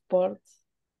play sports.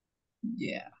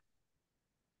 Yeah.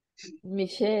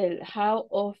 Michelle, how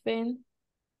often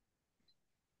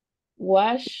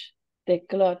wash the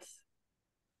clothes?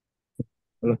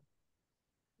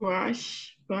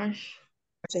 Wash.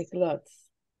 The clothes.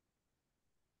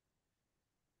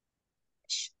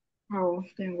 How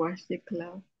often wash the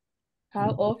clothes? How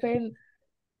often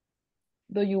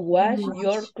do you wash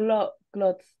your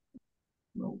clothes?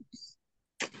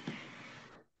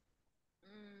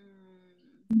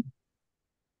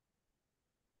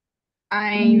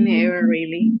 I never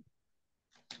really.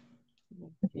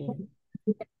 Okay.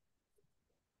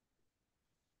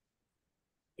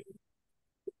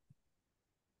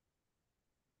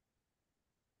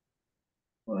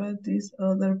 What is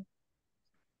other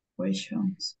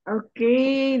questions?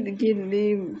 Okay,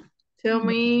 tell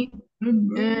me.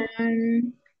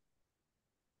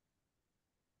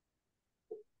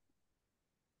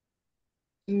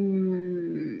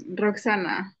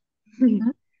 Roxana.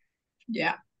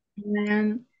 Yeah.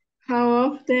 And how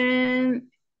often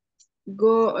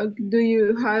do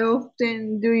you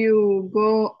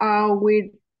go out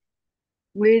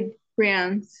with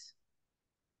friends?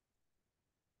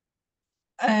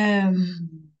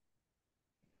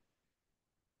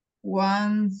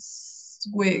 Once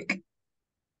week.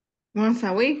 Once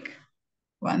a week?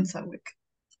 Once a week.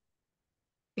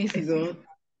 It's good.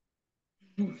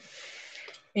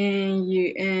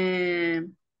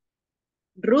 And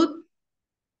Ruth?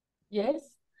 Yes.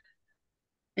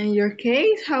 In your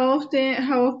case, how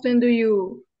often do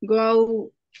you go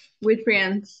out with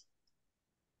friends?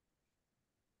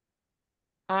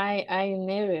 I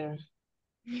never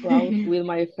go out with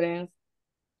my friends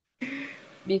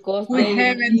because We they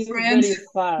haven't live friends. very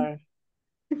far.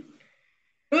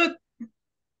 Good.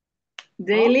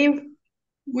 They live.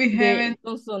 We haven't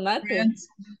Sonsonate. friends.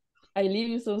 I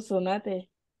live in Sonsonate.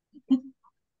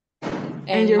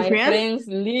 And your my friends?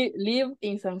 live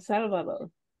in San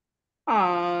Salvador.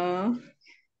 Ah,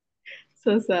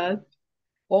 so sad.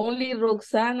 Only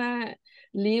Roxana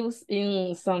lives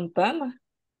in Santana.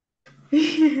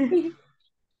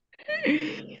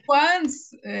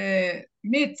 Once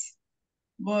meet.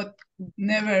 but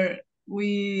never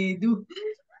we do.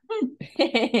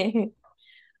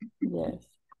 Yes.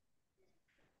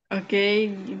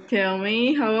 Okay, tell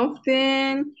me how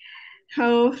often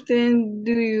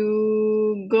do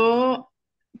you go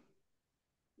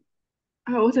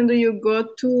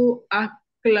to a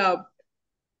club?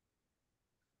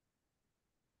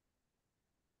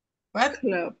 What?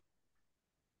 Club.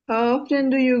 How often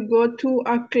do you go to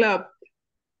a club?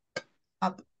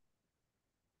 Up.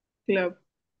 Club.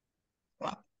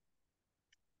 Club.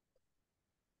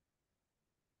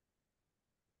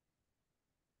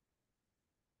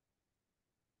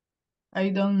 I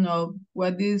don't know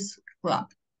what is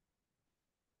club.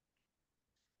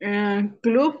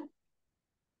 Club.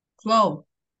 Club.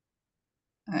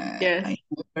 Yes. I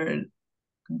never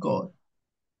go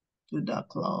to the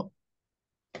club.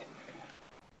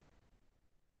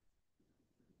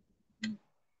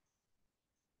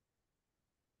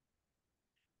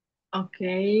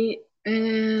 Okay.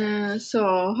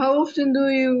 So how often do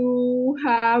you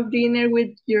have dinner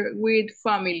with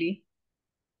family?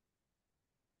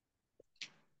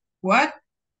 What?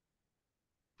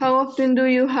 How often do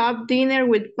you have dinner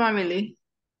with family?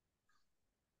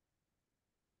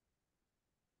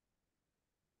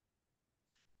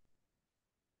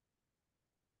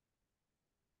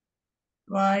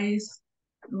 Twice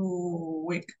a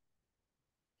week.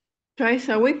 Twice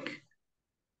a week?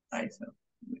 Twice a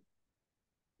week.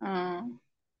 And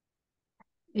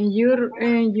you,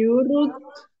 Ruth,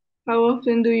 how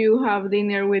often do you have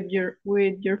dinner with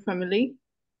your family?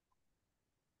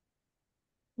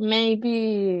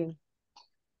 Maybe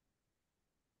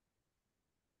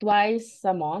twice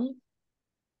a month.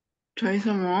 Twice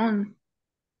a month.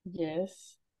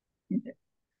 Yes.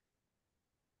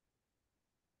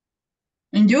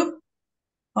 And you?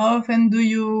 How often do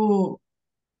you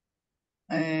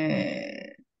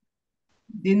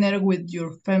dinner with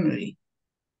your family?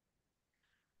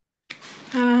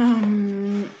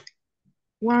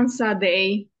 Once a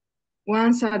day.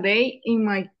 Once a day in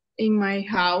my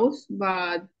house,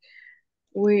 but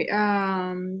we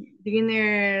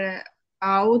dinner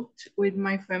out with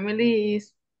my family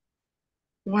is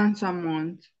once a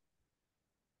month.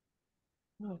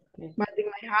 Okay. But in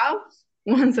my house,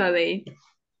 once a day.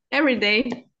 Every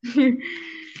day.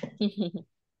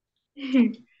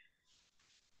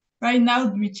 Right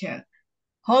now, Michelle,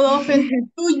 how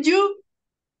often do you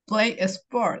play a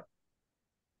sport?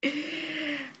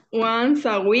 Once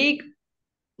a week,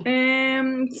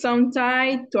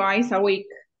 sometimes twice a week,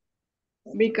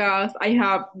 because I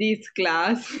have this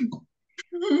class.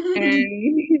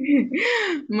 And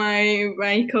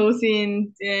my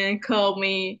cousin called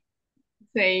me,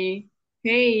 say,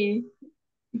 hey,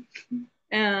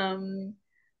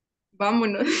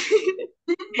 vámonos.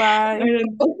 I Bye.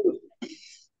 don't know.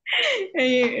 I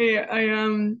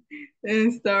am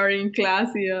starting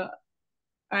class here.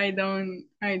 I don't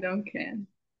can.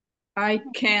 I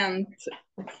can't,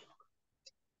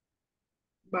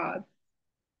 but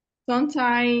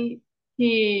sometimes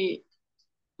he,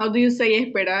 how do you say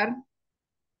esperar?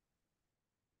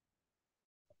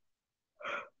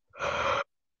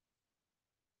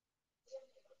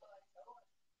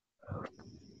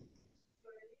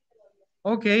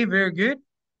 Okay, very good.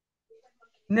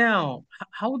 Now,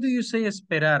 how do you say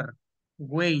esperar?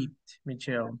 Wait,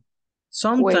 Michelle. Wait.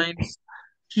 Sometimes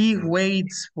he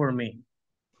waits for me.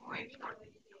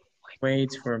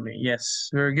 Waits for me. Yes,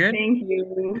 very good. Thank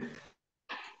you.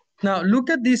 Now, look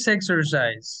at this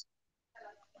exercise.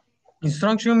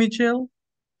 Instruction, Michelle.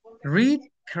 Read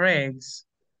Craig's.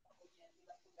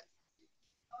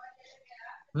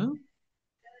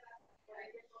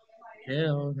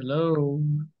 Hello.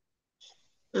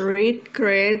 Read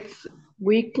Craig's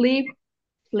weekly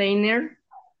planner.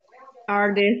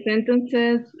 Are the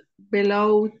sentences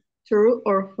below true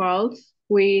or false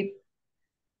with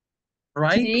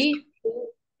Right? T,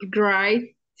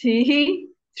 right, T,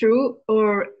 true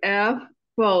or F,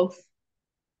 false?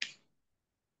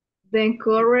 Then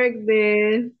correct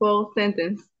the false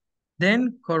sentence.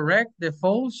 Then correct the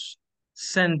false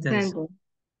sentence.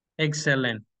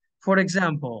 Excellent. For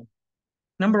example,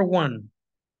 number 1,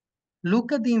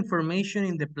 look at the information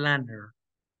in the planner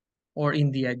or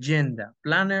in the agenda.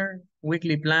 Planner,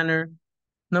 weekly planner.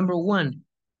 Number 1,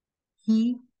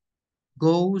 he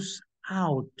goes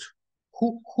out.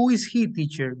 Who is he,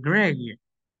 teacher? Greg,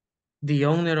 the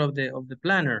owner of the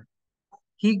planner.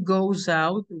 He goes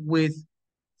out with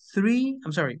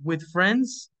with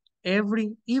friends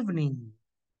every evening.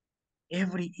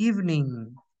 Every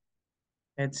evening.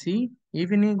 Let's see.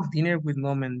 Evening, dinner with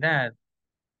mom and dad.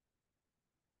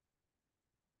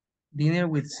 Dinner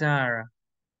with Sarah.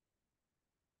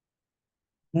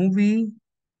 Movie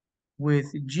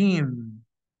with Jim.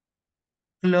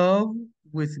 Club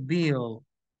with Bill.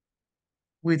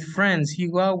 With friends. He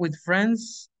go out with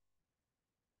friends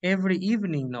every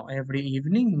evening. No, every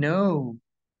evening. No.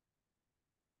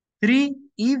 3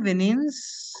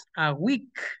 evenings a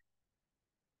week.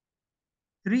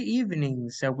 3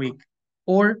 evenings a week.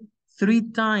 Or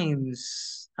 3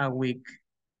 times a week.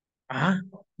 Ah,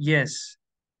 yes.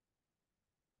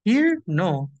 Here,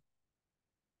 no.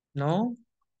 No,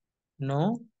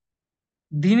 no.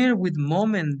 Dinner with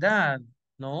mom and dad.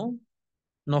 No,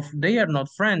 no, they are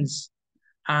not friends.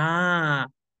 Ah,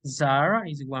 Zara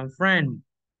is one friend.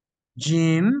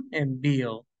 Jim and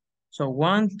Bill. So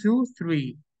 1, 2,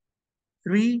 3.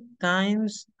 3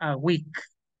 times a week.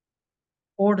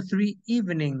 Or 3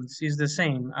 evenings is the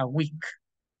same, a week.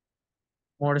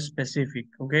 More specific,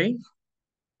 okay?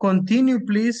 Continue,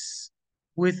 please,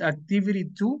 with activity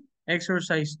 2,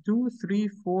 exercise 2, 3,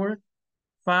 4,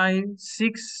 5,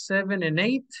 6, 7, and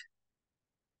 8.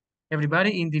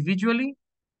 Everybody individually.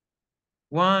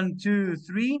 1, 2,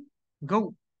 3,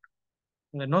 go.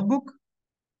 The notebook,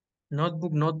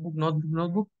 notebook, notebook, notebook,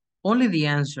 notebook. Only the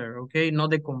answer, okay?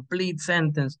 Not the complete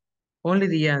sentence. Only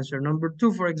the answer. Number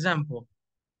 2, for example.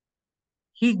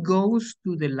 He goes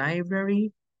to the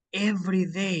library every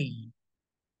day.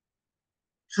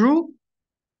 True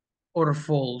or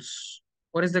false?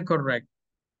 What is the correct?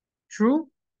 True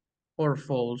or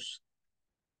false?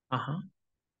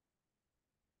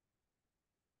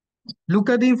 Look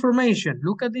at the information.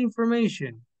 Look at the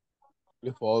information.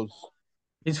 It's false.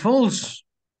 It's false.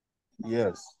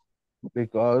 Yes,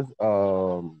 because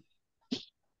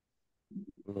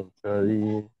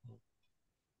study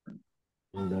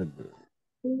in the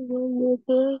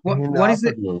What is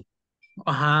the afternoon.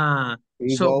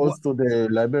 He So what? goes to the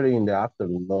library in the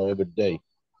afternoon, not every day.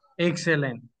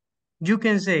 Excellent. You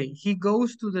can say he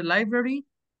goes to the library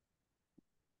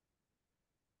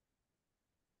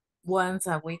once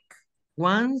a week.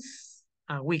 once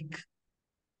a week.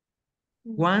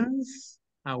 Once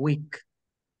a week.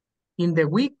 In the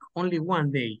week, only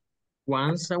one day.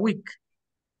 Once a week.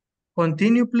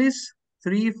 Continue, please.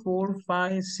 3, 4,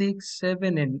 5, 6,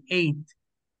 7, and 8.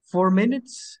 4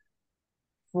 minutes.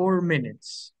 4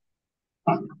 minutes.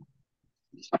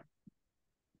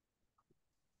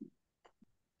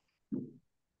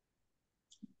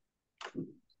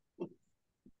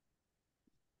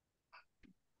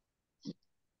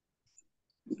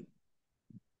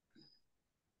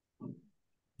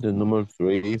 The number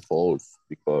 3 false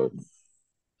because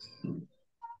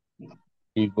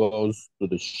he goes to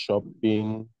the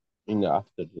shopping in the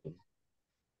afternoon.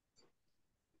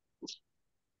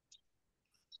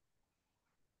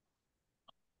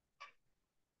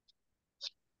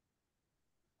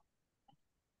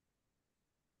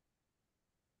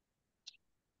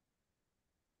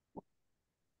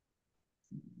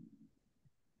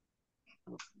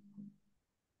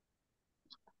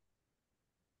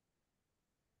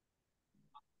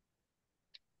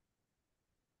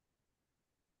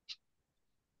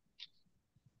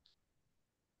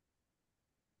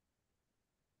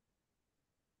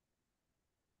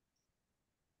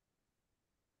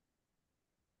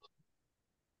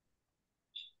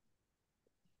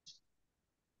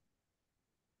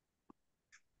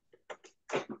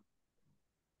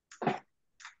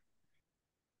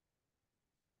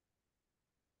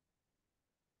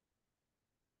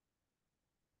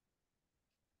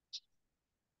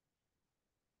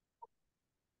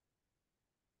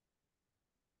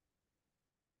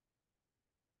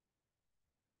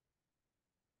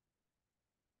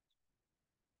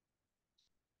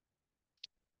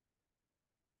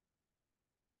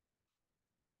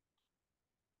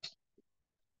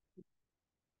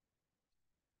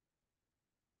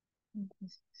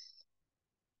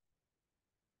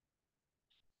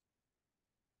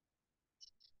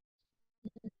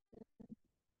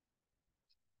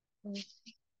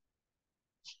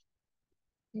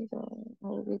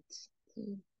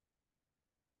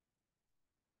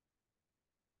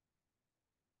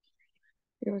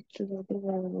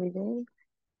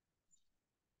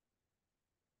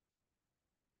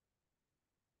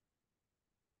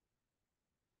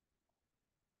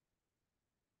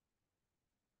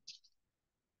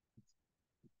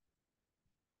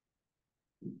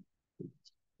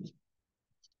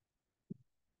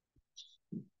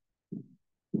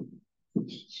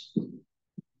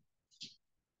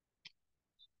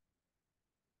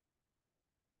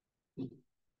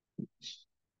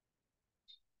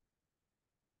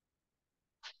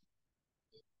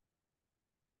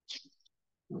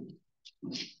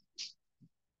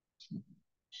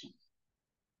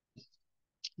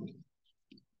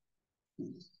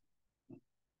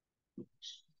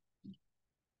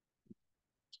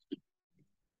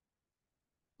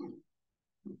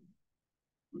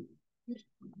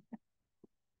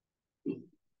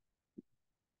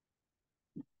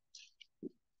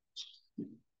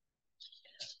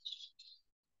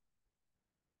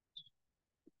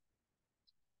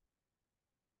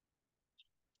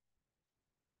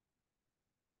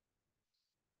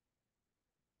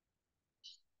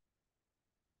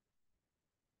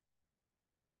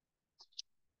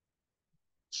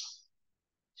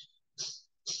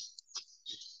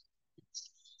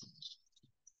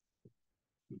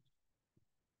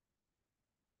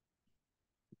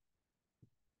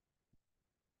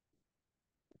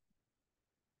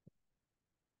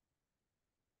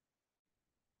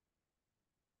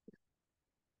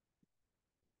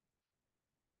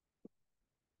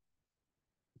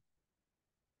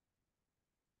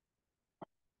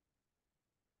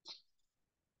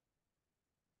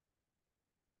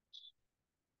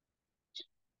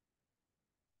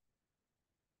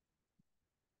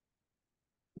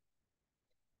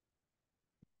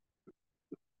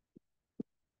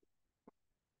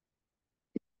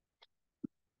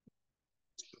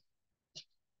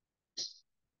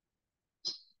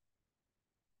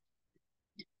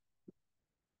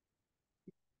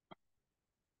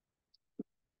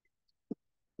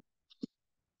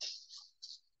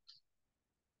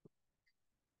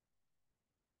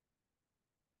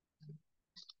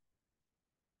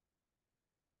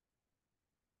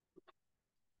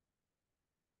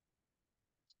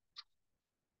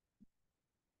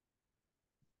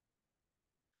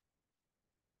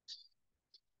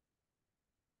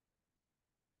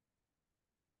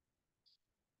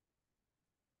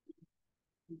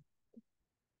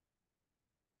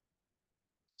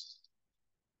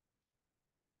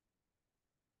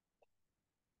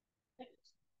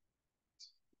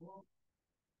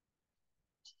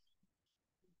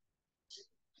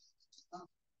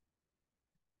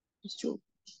 It's true.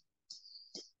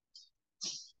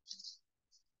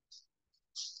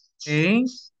 Okay.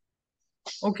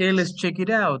 Okay, let's check it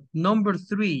out. Number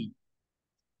 3.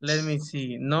 Let me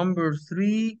see. Number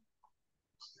 3,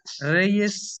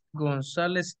 Reyes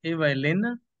González Eva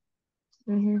Elena.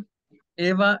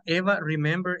 Eva,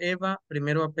 remember Eva,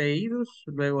 primero apellidos,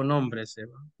 luego nombres,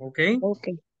 Eva. Okay?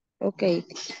 Okay. Okay.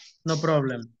 No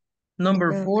problem.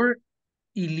 Number 4,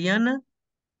 Iliana.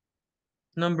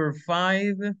 Number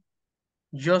 5,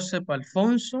 Joseph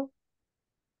Alfonso.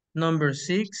 Number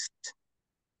 6,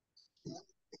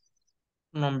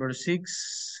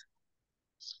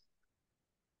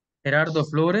 Gerardo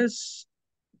Flores.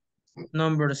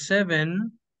 Number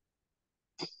 7,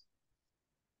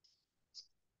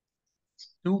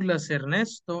 Douglas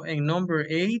Ernesto. And number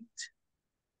 8,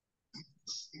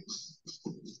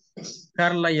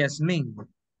 Carla Yasmin.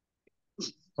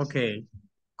 Okay.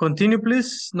 Continue,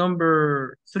 please.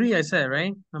 Number 3, I said,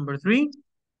 right? Number 3.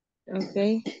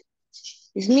 Okay.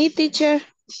 It's me, teacher.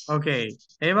 Okay.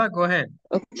 Eva, go ahead.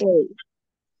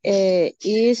 Okay.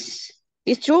 Is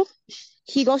true?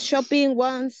 He goes shopping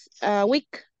once a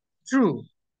week. True.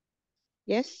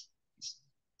 Yes.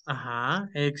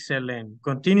 Excellent.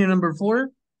 Continue, number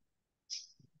 4.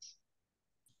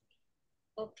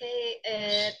 Okay,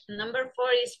 number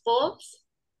 4 is false.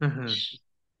 Mhm.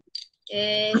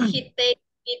 He takes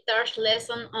guitar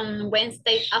lesson on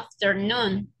Wednesday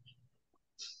afternoon.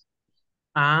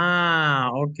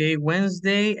 Okay.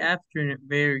 Wednesday afternoon.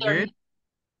 Very good.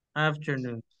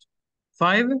 Afternoon.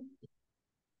 5.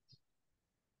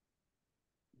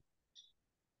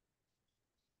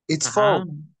 It's false.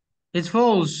 It's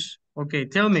false. Okay,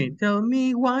 tell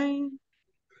me why.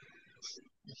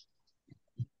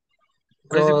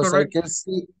 What is the Because correct?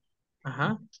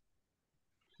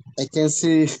 I can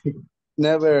see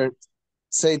never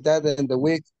say that in the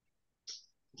week.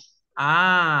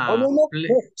 Oh no,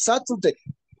 Saturday.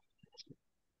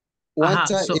 One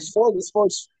time So it's false, it's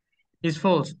false. It's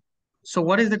false. So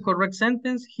what is the correct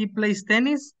sentence? He plays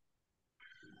tennis?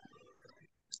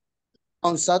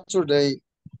 On Saturday.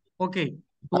 Okay.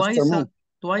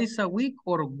 Twice a week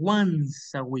or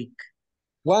once a week?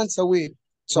 Once a week.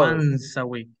 Sorry. Once a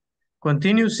week.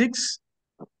 Continue, 6.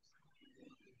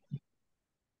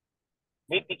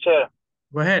 Me, teacher.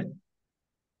 Go ahead.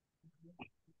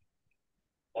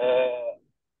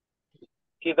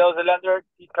 He does the laundry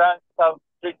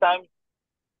 3 times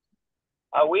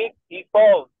a week. He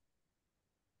falls.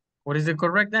 What is the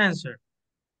correct answer?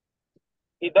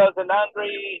 He does the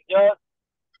laundry just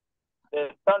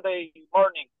the Sunday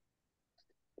morning.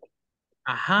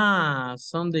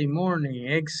 Sunday morning.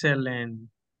 Excellent.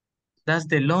 That's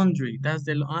the laundry. That's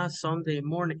the Sunday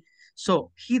morning.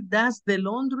 So he does the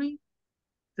laundry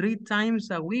 3 times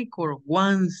a week or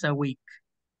once a week?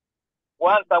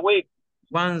 Once a week.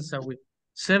 Once a week.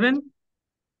 7?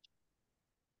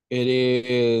 It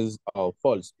is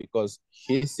false because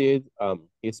he said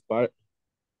his part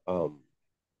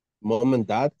mom and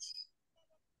dad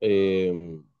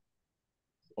in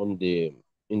the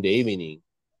evening.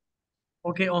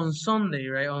 Okay, on Sunday,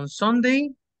 right? On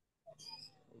Sunday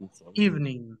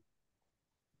evening.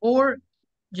 Or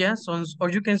yes, or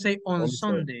you can say on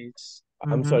Sundays.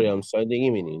 I'm sorry, on Sunday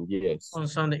evening, yes. On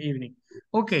Sunday evening.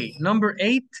 Okay, number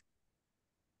 8.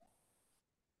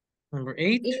 Number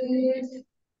 8.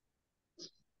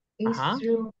 It's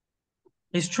true.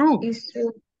 It's true. It's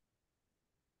true.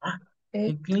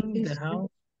 He cleans the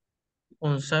house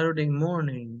on Saturday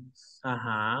mornings.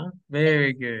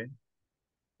 Very good.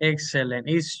 Excellent.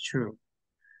 It's true.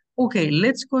 Okay,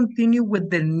 let's continue with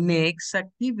the next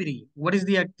activity. What is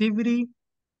the activity?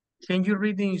 Can you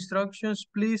read the instructions,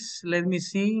 please? Let me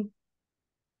see.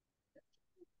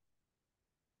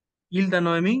 Hilda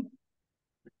Noemi?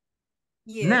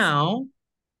 Yes. Now,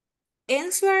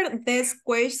 answer this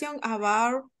question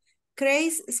about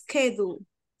Craig's schedule.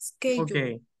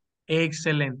 Okay,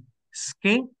 excellent.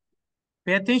 Pay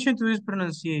attention to this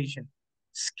pronunciation.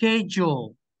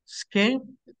 Schedule.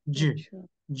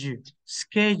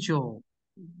 Schedule.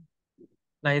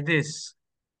 Like this.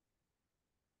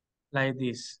 Like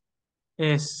this.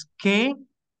 Schedule.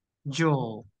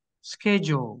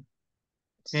 Schedule.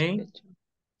 Okay?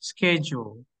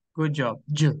 Schedule. Good job.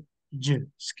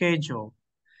 Schedule.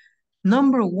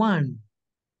 Number 1.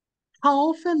 How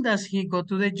often does he go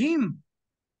to the gym?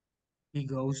 He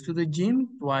goes to the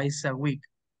gym twice a week.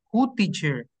 Who,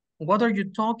 teacher? What are you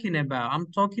talking about?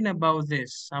 I'm talking about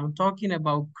this. I'm talking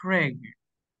about Craig.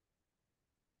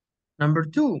 Number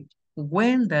 2,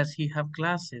 when does he have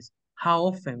classes? How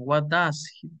often? What does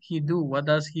he do? What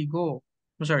does he go?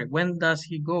 I'm sorry, when does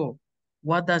he go?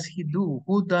 What does he do?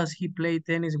 Who does he play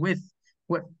tennis with?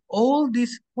 Well, all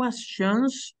these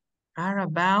questions are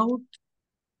about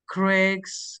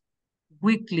Craig's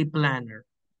weekly planner,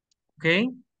 okay?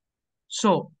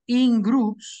 So in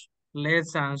groups,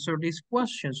 let's answer these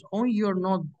questions on your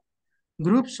notebook.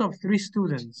 Groups of 3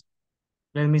 students.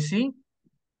 Let me see.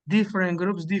 Different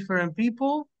groups, different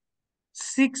people.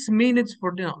 6 minutes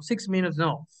for, no, 6 minutes,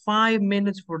 no. 5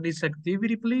 minutes for this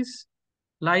activity, please.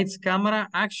 Lights, camera,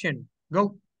 action.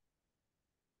 Go.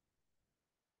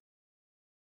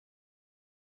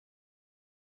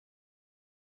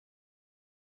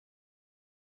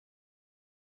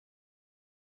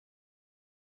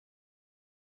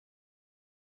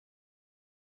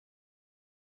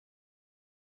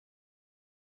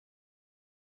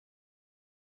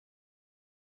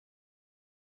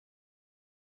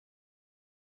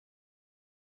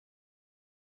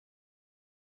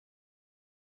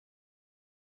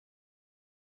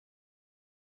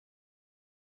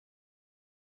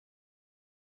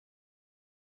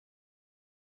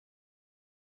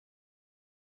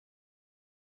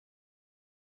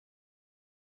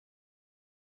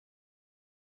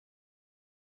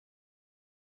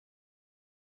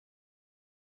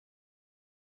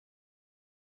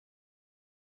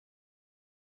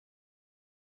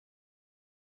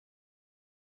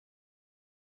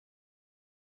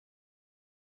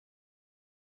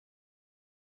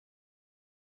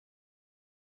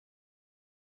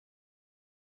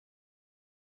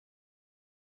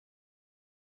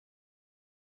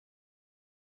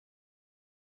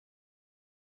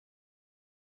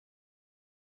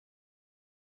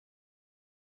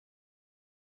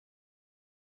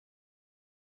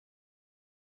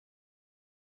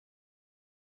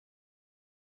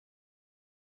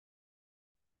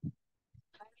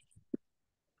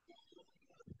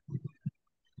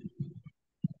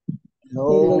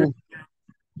 No.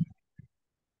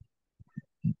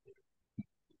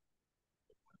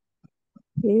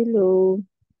 Hello.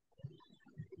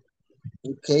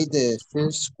 Okay, the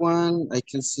first one, I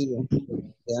can see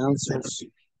the answers,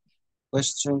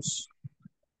 questions.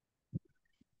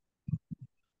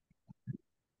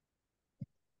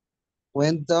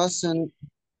 When doesn't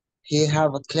he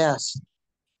have a class?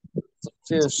 The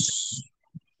first,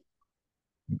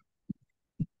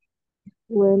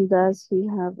 When does he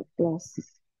have a class?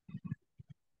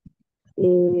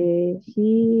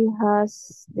 He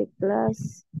has the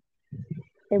class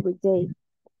every day.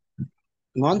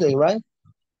 Monday, right?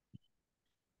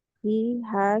 He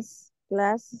has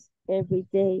class every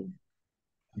day.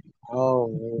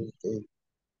 Oh, okay.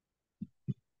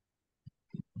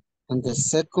 And the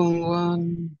second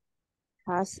one,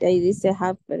 Has, ahí dice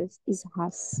have, pero es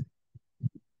has.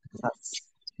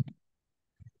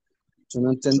 yo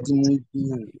no entendí muy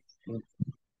bien.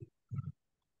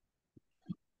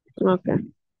 Okay.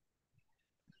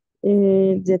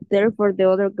 The third for the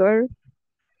other girl.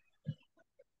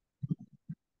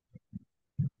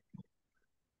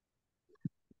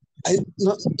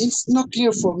 No, it's not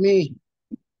clear for me,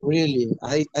 really.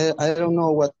 I don't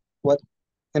know what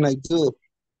can I do.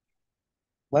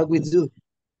 What we do.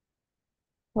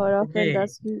 How often Okay.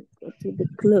 does he go to the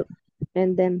club?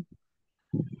 And then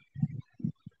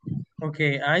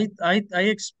Okay, I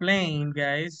explained,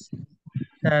 guys,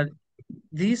 that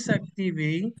this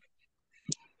activity,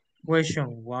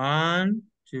 question 1,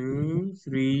 2,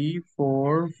 3,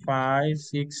 4, 5,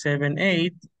 6, 7,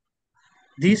 8,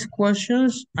 these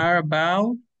questions are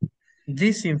about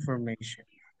this information.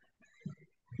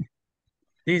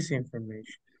 This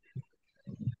information.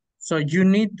 So you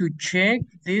need to check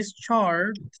this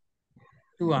chart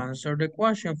to answer the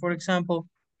question. For example,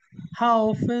 how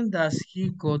often does he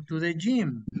go to the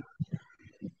gym?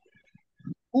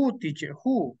 Who, teacher?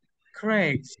 Who?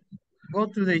 Craig. Go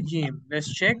to the gym.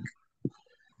 Let's check.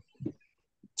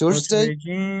 Go to Thursday? the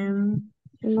gym.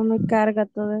 no me carga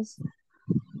todo eso.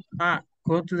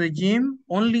 Go to the gym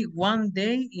only one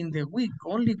day in the week.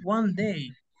 Only one day.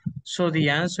 So the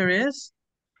answer is,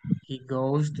 he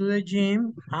goes to the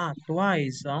gym.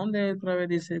 Twice. ¿Dónde otra vez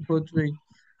dice go to the...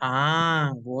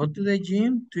 go to the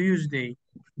gym Tuesday.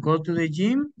 Go to the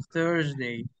gym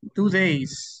Thursday. 2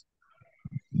 days.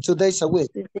 2 days a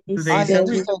week. 2 days a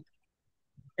week. Understand.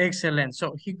 Excellent.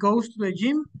 So he goes to the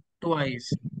gym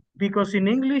twice. Because in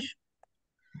English,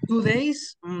 2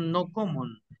 days, no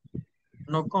common.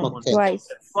 No common. Okay.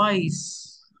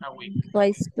 Twice a week.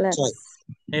 Twice class.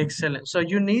 Excellent. So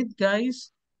you need,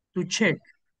 guys, to check.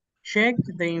 Check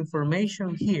the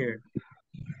information here.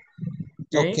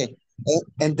 Okay.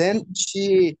 And then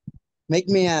she make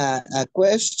me a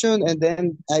question and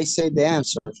then I say the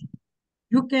answer.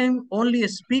 You can only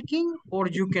speaking or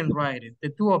you can write it. The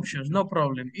 2 options, no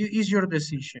problem. It is your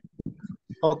decision.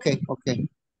 Okay, okay.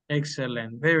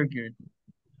 Excellent. Very good.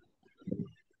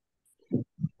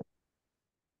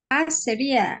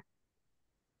 Sería.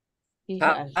 He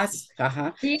Has. has.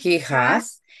 He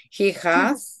has. He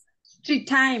has. Three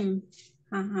times.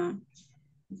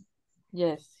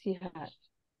 Yes, he has.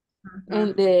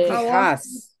 And He how often?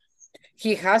 has.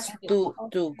 He has to go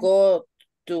to go.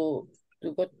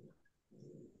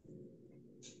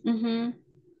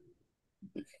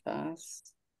 He has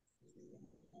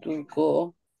to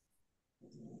go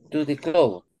to the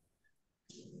club.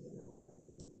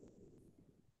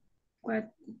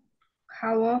 What?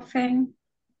 How often?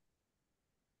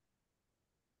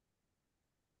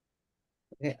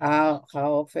 How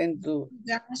often do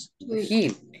That's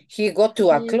he go to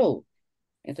a club?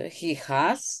 He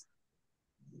has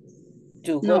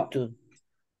to go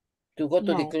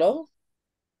to the club.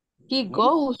 He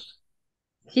goes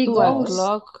He to a goes.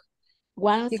 club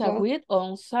once He a goes. week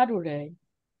on Saturday.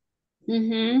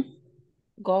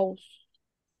 Goes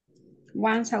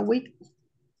Once a week.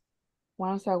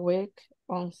 once a week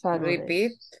on Saturday.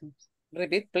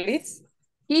 Repeat, please.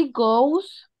 He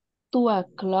goes to a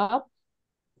club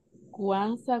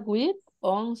once a week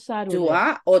on Saturday. To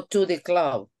a or to the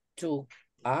club? To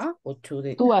a or to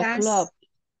the? To a club.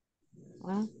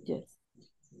 Yes.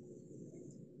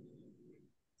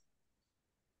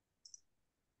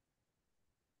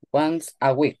 Once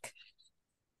a week.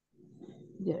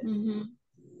 Yes.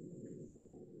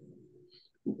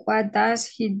 What does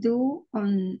he do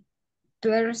on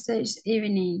Thursdays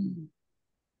evening?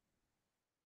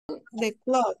 The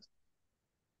club.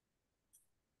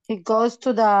 He goes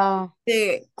to the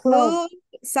club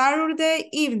Saturday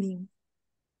evening.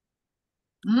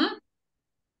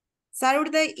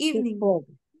 Saturday evening.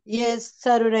 Yes,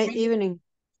 Saturday evening.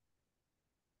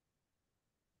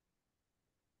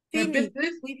 Finish.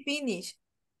 We finish.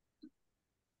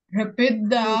 Repeat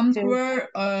the answer.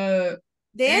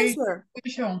 The answer.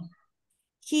 Question.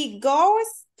 He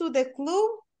goes to the club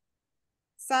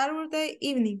Saturday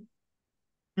evening.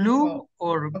 Club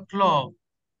or club?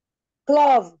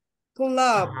 Club.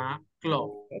 Club.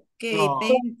 Club. Okay, Club.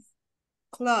 thanks.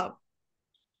 Club.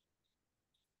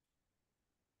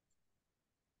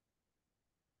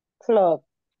 Club.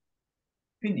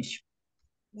 Finish.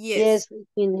 Yes. We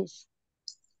finish.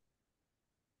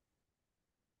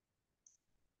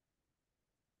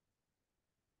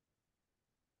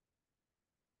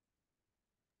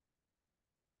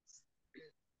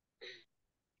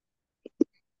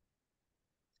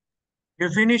 You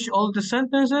finish all the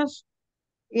sentences?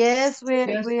 Yes, we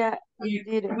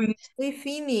did it. We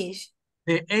finished.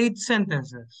 The 8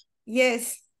 sentences?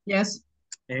 Yes. Yes.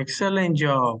 Excellent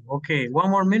job. Okay,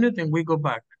 one more minute and we go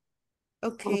back.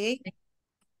 Okay.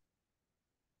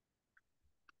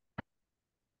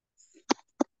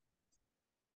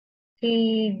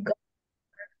 He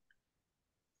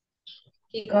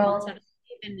goes on Saturday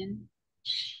evening.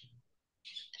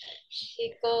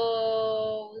 He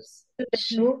goes To the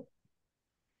club.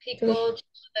 He goes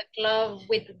to the club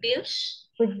with Bill.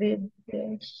 With Bill,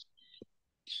 yes.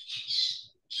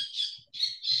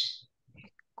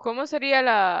 ¿Cómo sería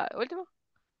la última?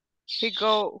 He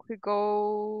goes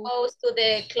Goes to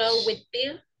the club with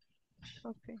Bill.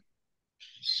 Okay.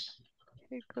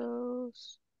 He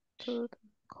goes to the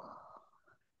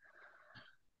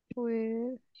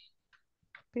with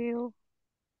Bill.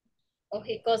 Or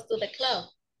he goes to the club.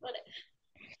 Whatever.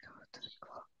 He goes to the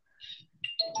club.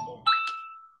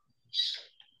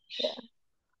 Yeah.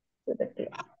 To the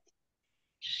club.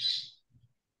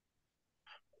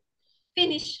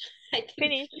 Finish. I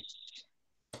Finish.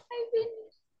 I finished.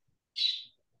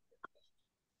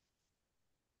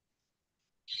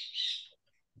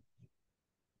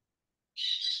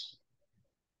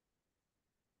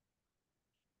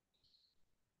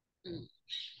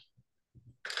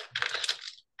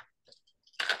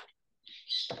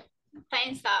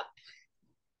 Time's up.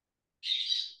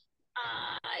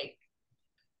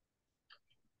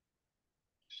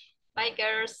 Bye,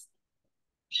 girls.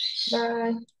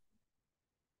 Bye.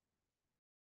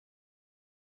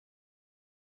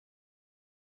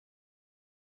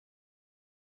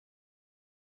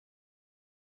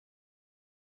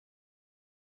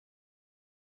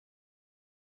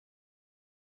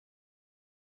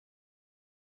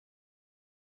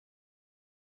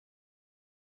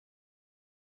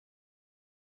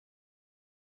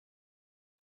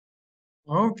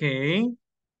 Okay.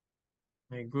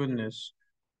 My goodness.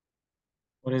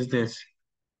 What is this?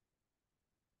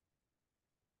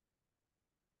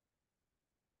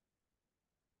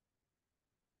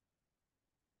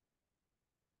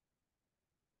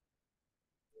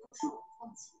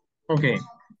 Okay.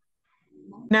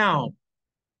 Now,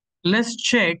 let's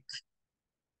check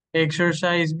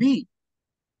Exercise B.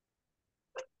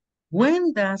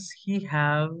 When does he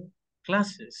have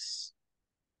classes?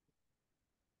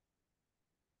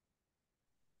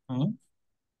 Hmm?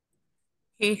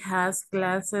 He has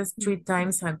classes 3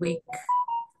 times a week.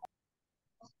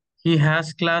 He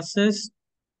has classes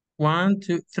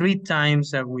 3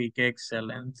 times a week.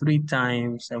 Excellent. 3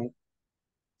 times a week.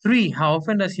 3. How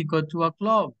often does he go to a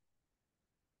club?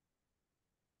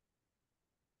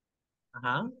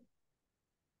 Uh-huh.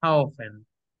 How often?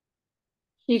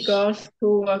 He goes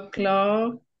to a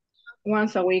club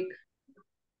once a week.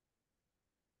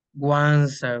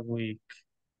 Once a week.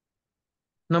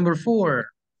 Number 4.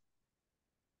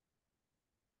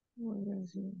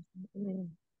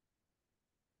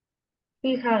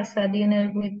 He has a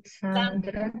dinner with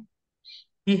Sandra.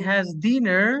 He has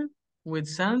dinner with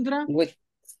Sandra With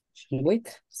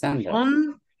Sandra.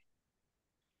 on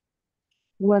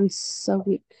Once a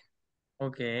week.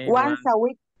 okay, Once a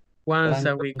week. once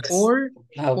a week.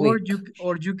 A week.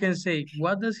 Or you can say,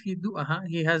 what does he do?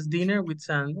 He has dinner with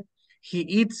Sandra. He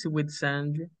eats with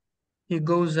Sandra. He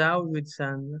goes out with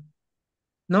Sandra.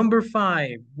 Number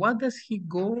 5. What does he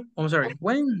go? I'm sorry.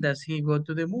 When does he go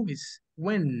to the movies?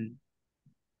 When?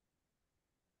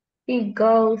 He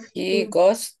goes He to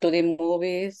goes to the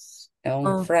movies on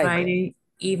On Friday. Friday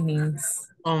evenings.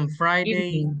 On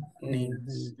Friday Evening.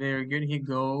 evenings. Very good. He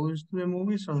goes to the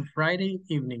movies on Friday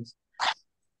evenings.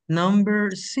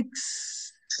 Number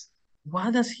 6.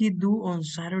 What does he do on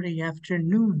Saturday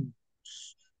afternoon?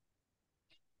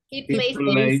 he He plays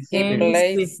plays He Tennis with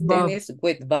plays Bob. tennis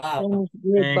with Bob.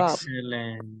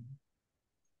 Excellent.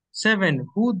 7.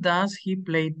 Who does he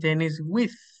play tennis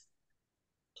with?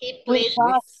 he plays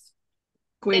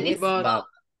With tennis Bob. Bob.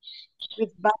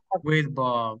 With Bob. With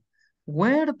Bob.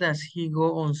 Where does he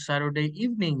go on Saturday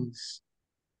evenings?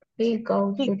 He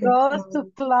goes He to the goes to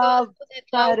club. club Goes to the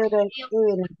club. Saturday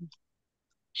evening.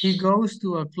 He goes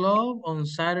to a club on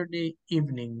Saturday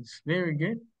evenings. Very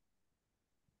good.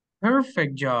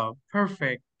 Perfect job.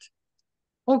 Perfect.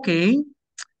 Okay,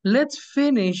 let's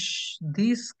finish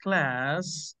this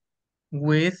class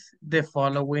with the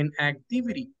following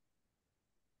activity.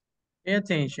 Pay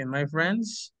attention, my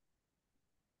friends.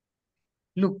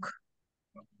 Look.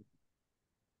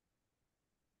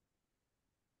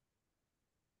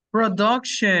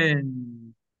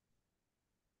 Production.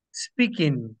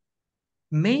 Speaking.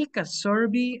 Make a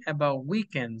survey about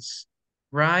weekends.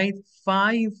 Write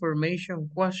 5 information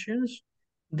questions,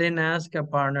 then ask a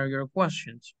partner your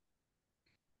questions.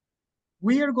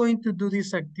 We are going to do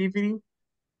this activity,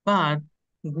 but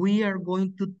we are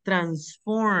going to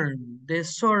transform the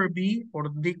survey or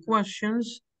the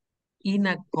questions in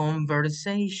a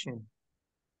conversation.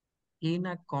 In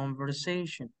a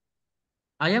conversation.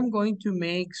 I am going to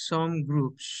make some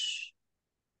groups.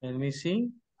 Let me see.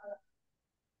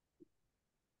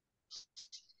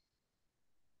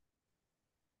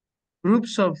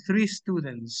 Groups of 3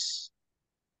 students.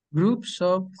 Groups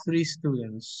of 3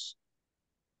 students.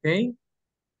 Okay.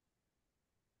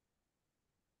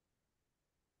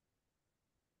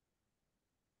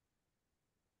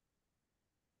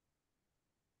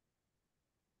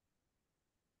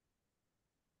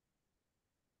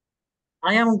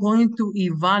 I am going to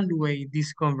evaluate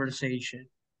this conversation.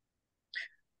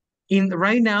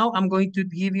 Right now, I'm going to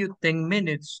give you 10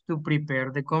 minutes to prepare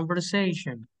the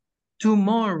conversation.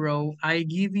 Tomorrow, I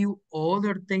give you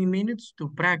other 10 minutes to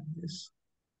practice.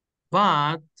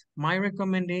 But my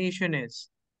recommendation is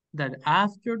that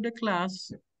after the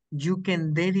class, you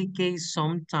can dedicate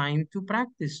some time to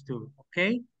practice too,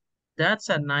 okay? That's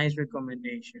a nice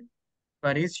recommendation,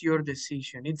 but it's your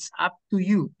decision. It's up to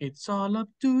you. It's all up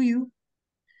to you.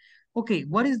 Okay,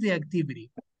 what is the activity?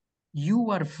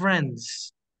 You are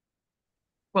friends.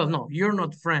 Well, no, you're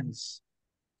not friends.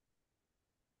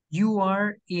 You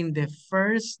are in the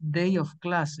first day of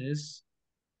classes.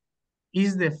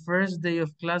 Is the first day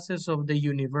of classes of the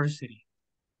university.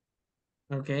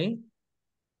 Okay?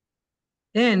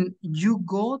 And you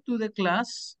go to the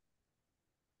class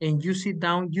and you sit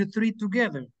down, you 3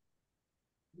 together.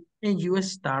 And you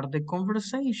start the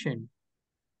conversation.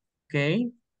 Okay?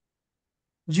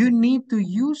 You need to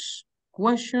use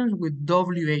questions with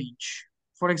WH.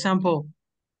 For example,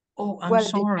 oh, I'm Well, the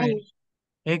sorry. name.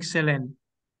 Excellent.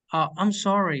 I'm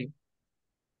sorry.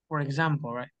 For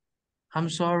example, right? I'm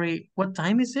sorry. What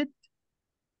time is it?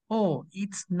 Oh,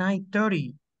 it's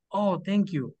 9:30. Oh,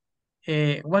 thank you.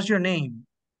 What's your name?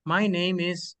 My name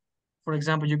is, for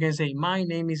example, you can say, my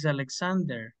name is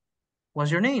Alexander.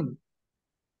 What's your name?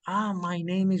 Ah, my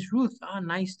name is Ruth. Ah,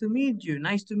 nice to meet you.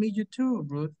 Nice to meet you too,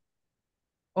 Ruth.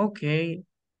 Okay.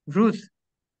 Ruth,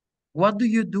 what do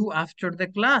you do after the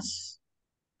class?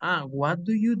 What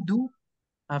do you do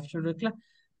after the class?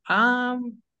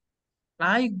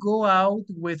 I go out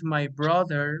with my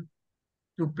brother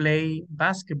to play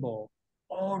basketball.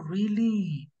 Oh,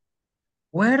 really?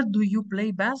 Where do you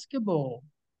play basketball?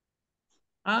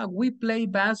 We play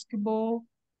basketball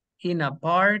in a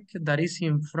park that is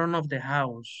in front of the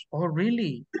house. Oh,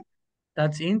 really?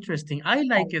 That's interesting. I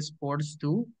like sports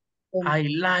too. I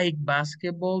like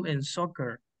basketball and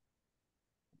soccer.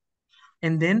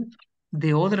 And then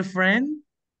the other friend,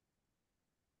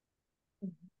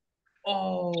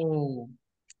 oh,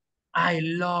 I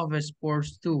love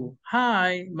sports too.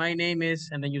 Hi, my name is,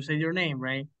 and then you say your name,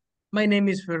 right? My name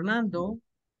is Fernando.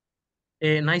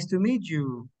 Nice to meet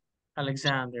you,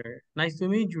 Alexander. Nice to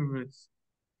meet you, Ruth.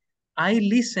 I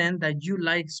listen that you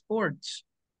like sports.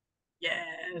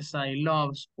 Yes, I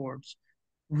love sports.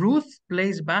 Ruth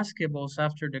plays basketballs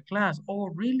after the class. Oh,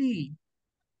 really?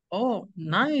 Oh,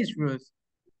 nice, Ruth.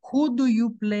 Who do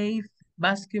you play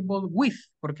basketball with?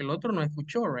 Porque el otro no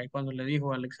escuchó, right? Cuando le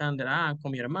dijo a Alexander,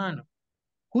 con mi hermano.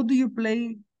 Who do you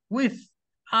play with?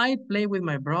 I play with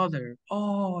my brother.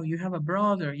 Oh, you have a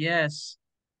brother. Yes.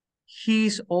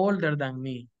 He's older than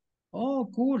me. Oh,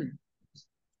 cool.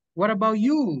 What about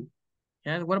you?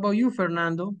 Yeah, what about you,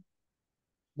 Fernando?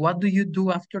 What do you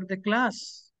do after the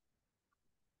class?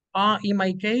 In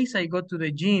my case, I go to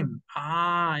the gym.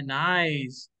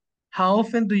 Nice. How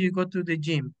often do you go to the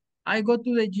gym? I go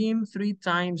to the gym 3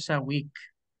 times a week.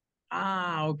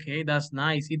 Okay, that's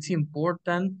nice. It's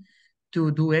important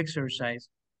to do exercise.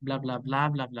 Blah, blah, blah,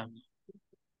 blah, blah.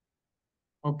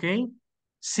 Okay?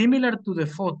 Similar to the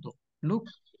photo. Look,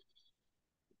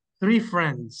 3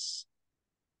 friends.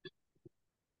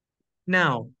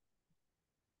 Now,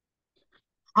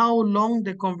 how long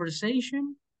the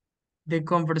conversation? The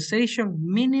conversation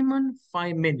minimum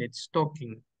 5 minutes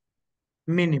talking.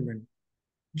 Minimum.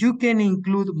 You can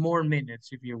include more minutes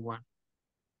if you want.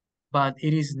 But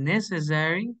it is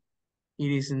necessary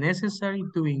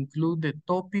to include the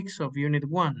topics of Unit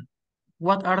 1.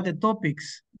 What are the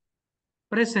topics?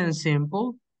 Present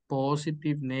simple,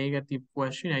 positive, negative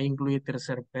question. Ahí incluye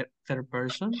third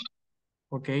person.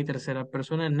 Okay, tercera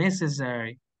persona,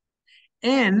 necessary.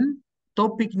 And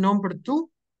topic number 2,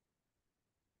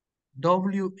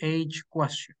 WH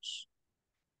questions.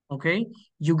 Okay,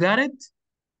 you got it?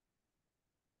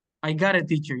 I got it,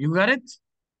 teacher. You got it?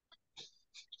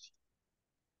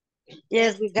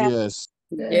 Yes, we got it. Yes.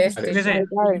 Yes, You can say,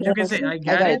 teacher. you can say, I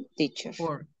got it,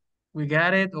 or we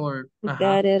got it, or I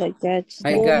got it, I got it. I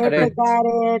Yes, got I it. got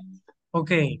it.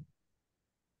 Okay.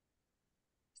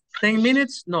 10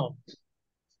 minutes? No.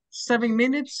 7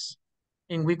 minutes?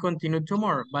 And we continue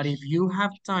tomorrow. But if you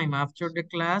have time after the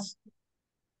class,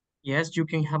 yes, you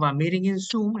can have a meeting in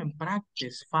Zoom and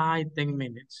practice 5-10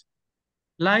 minutes.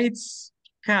 Lights,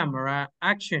 camera,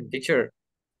 action. Teacher.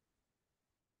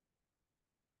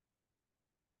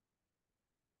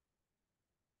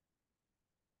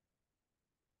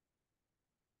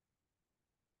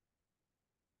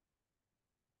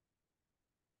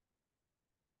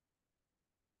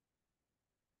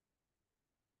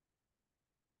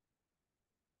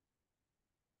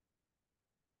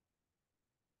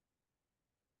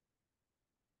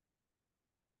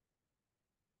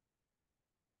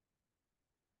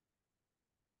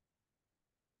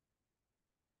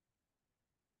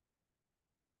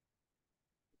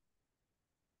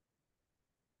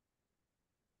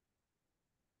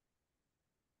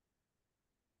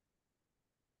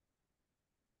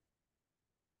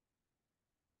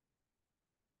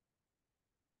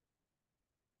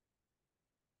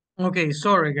 Okay,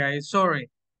 sorry guys, sorry.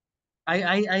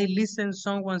 I listened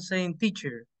someone saying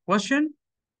teacher. Question?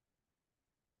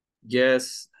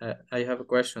 Yes, I have a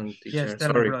question, Yes, teacher. tell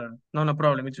me, Sorry. brother. No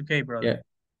problem. It's okay, brother. Yeah,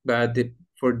 but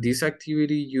for this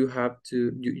activity, you have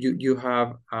to you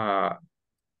have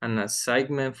an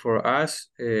assignment for us.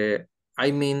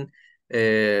 I mean,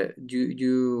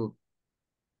 you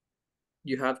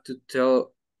have to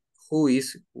tell who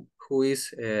is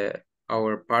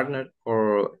our partner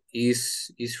or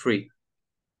is free.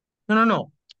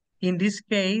 No. In this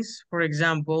case, for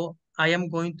example, I am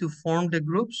going to form the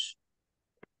groups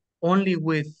only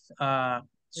with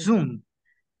Zoom.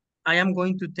 I am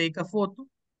going to take a photo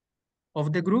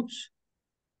of the groups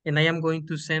and I am going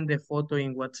to send the photo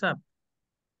in WhatsApp.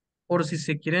 Por si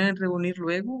se quieren reunir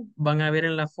luego, van a ver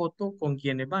en la foto con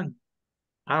quienes van.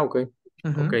 Okay.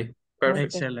 Okay.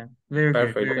 Perfect. Excellent. Very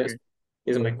good. Perfect. Very That's good.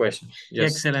 is my question.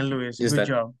 Just, Excellent, Luis. just Good that.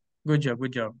 job. Good job.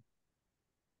 Good job.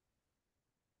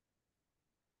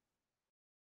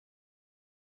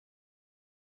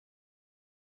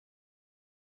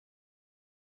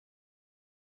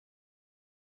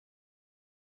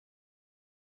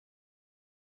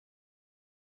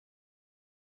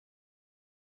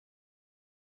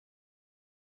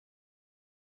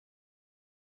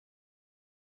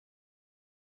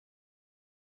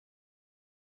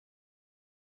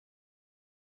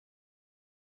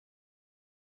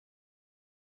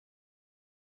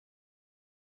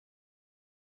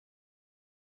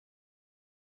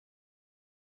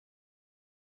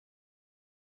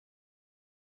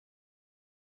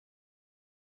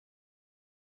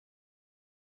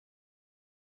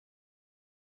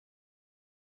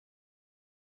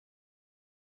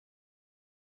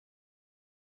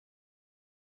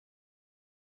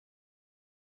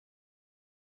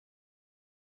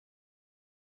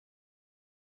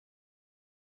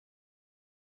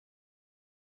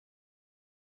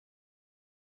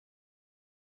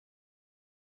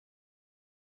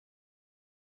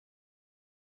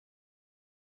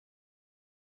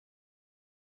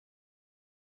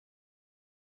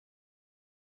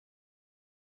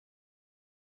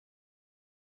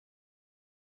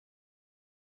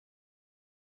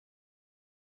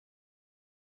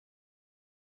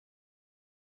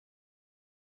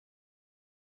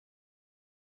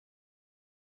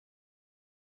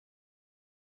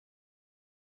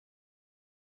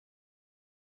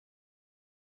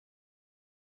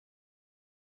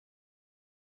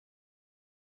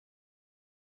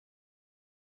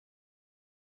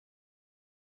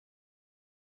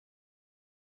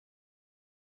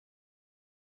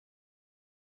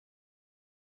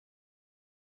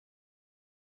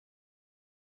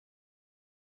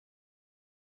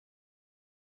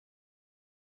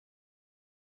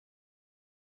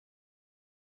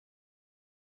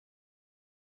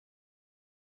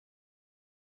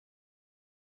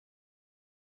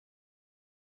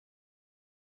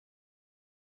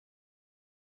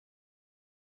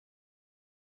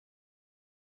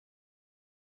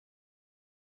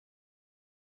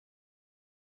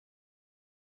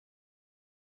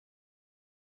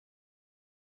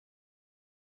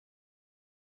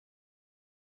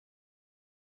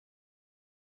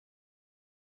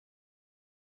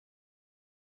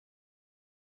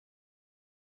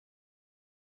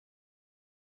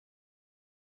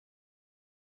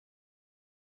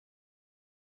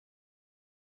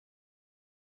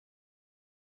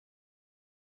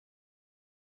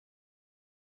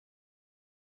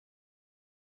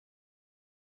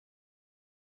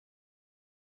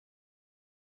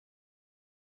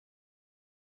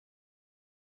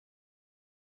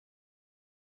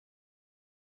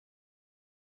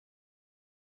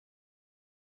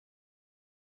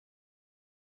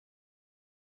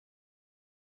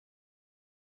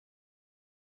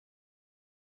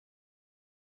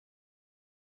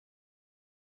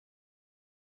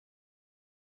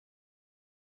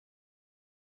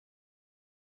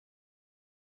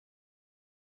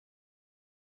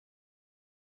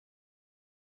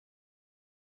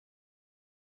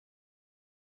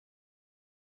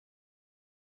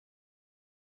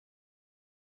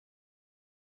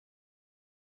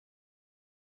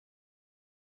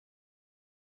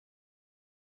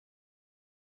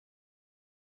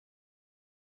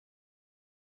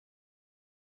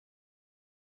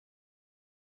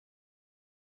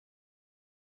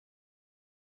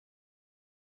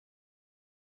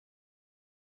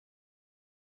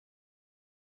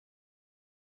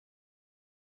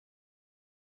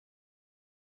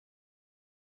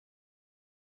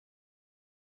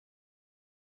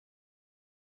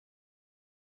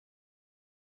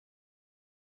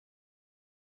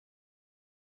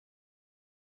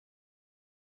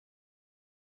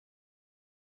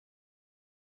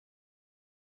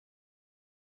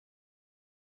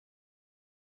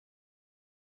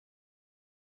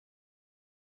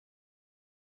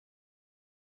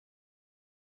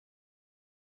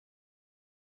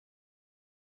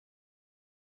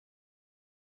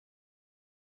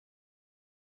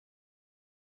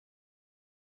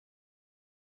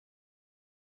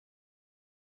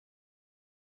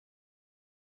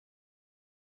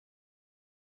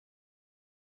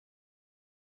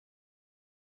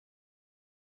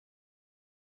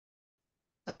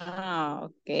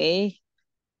 Okay.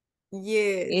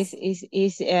 Yes.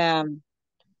 It's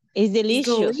It's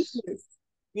delicious. delicious. So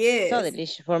Yes.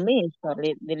 delicious for me. It's so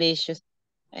delicious.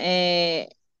 Uh,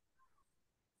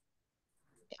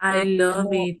 I love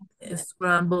no, it.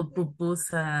 Scrambled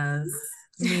pupusas.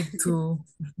 Me too.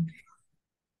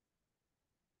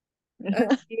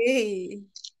 Okay.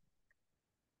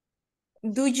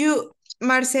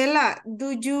 Marcela,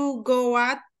 do you go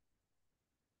out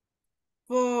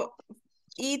for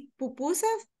eat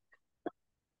pupusas?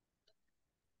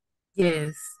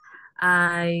 Yes,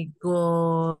 I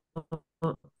go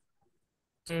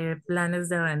Planes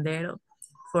de Rendero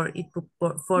for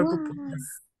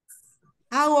pupusas.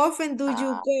 How often do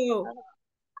you go?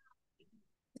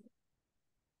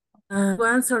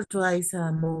 Once or twice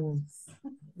a month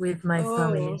with my Oh,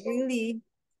 family. really?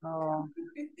 oh.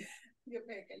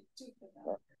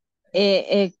 Eh,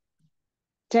 eh,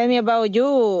 Tell me about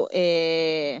you,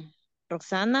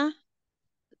 Roxana.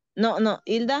 No,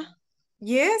 Hilda.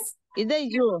 Yes, Hilda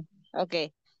is you.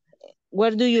 Okay.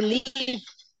 Where do you live?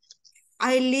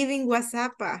 I live in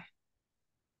Guasapa.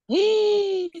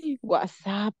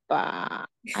 WhatsApp.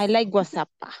 I like WhatsApp.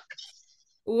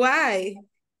 Why?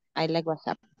 I like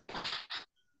WhatsApp.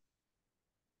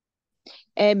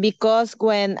 Because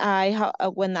when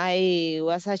I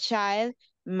was a child,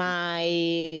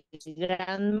 my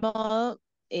grandma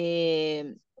uh,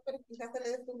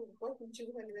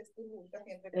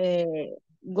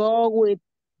 go with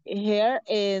her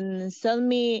and tell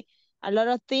me a lot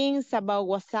of things about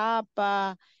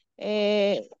WhatsApp.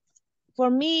 For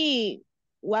me,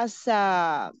 was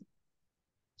a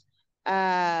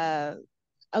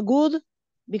good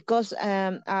because she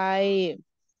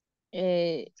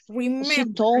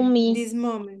told Remember me this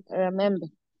moment. remember.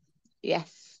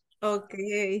 Yes.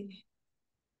 Okay,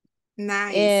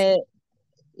 nice. Uh,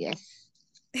 yes.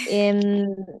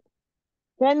 And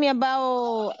tell me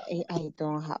about. I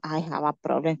don't have. I have a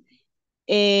problem.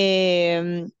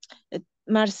 Um,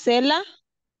 Marcela.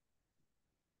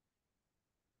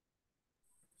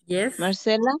 Yes,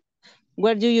 Marcela,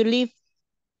 where do you live?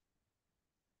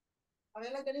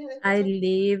 I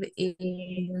live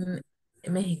in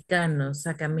Mexicano,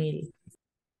 Sacamil.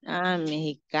 Ah,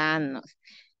 mexicanos.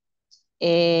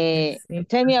 Yes, in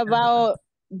Tell me Pascuaro. about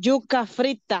yuca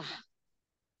frita.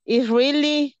 Is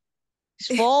really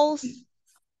false?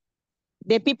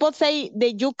 The people say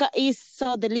the yuca is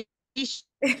so delicious.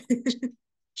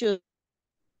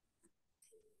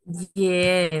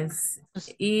 Yes,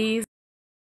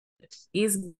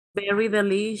 is very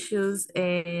delicious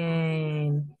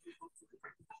and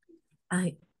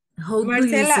I how do you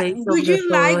Marcela, say sobre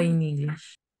todo in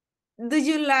English? do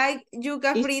you like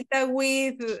yuca It's frita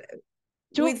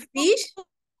true. with fish?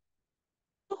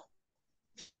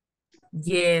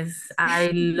 Yes,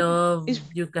 I love It's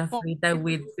yuca frita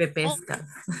with pepescas.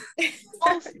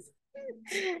 false.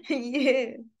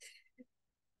 Yeah.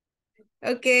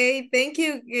 Okay, thank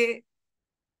you,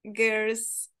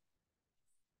 girls.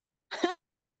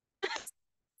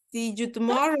 See you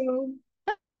tomorrow.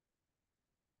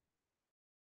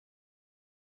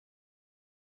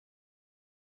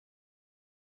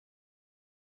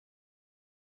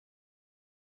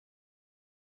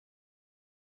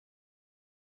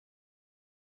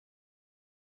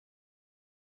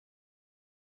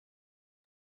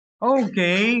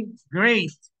 Okay,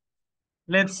 great.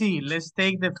 Let's see. Let's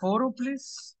take the photo,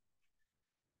 please.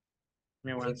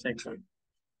 Give me 1 second.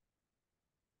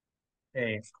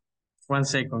 Okay. 1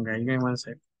 second, guys. Give me 1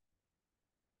 second.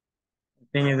 The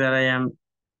thing is that I am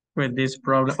with this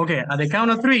problem. Okay, at the count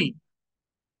of three.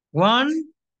 1,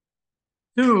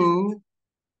 2,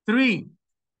 3.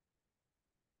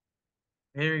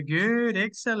 Very good.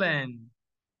 Excellent.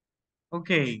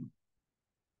 Okay.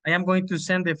 I am going to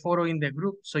send the photo in the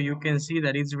group so you can see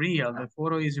that it's real. The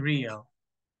photo is real.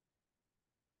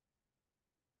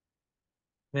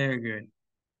 Very good.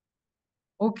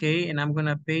 Okay, and I'm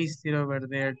gonna paste it over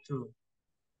there too.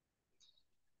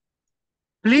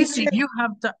 Please, if you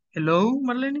have the hello,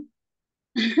 Marlene?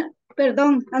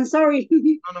 Perdón, I'm sorry.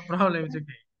 No problem, it's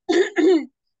okay.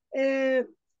 uh,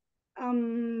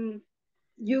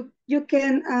 you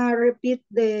can repeat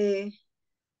the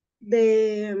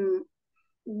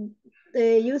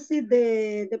you see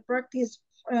the practice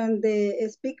and the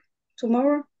speak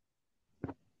tomorrow.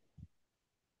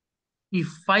 If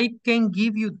I can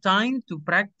give you time to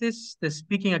practice the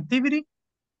speaking activity?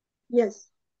 Yes.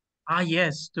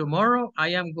 Yes. Tomorrow I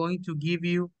am going to give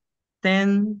you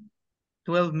 10,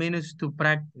 12 minutes to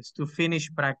practice, to finish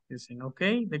practicing,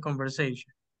 okay? The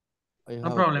conversation. I No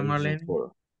have a problem, question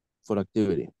Marlene. for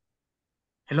activity.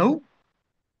 Hello?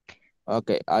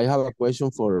 Okay, I have a question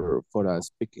for a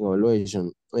speaking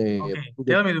evaluation. Okay,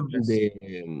 tell me, Douglas.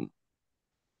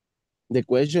 The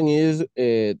question is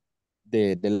the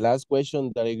last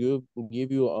question that I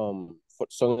give you for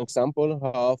some example.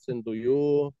 How often do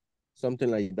you something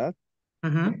like that?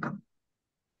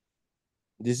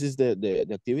 This is the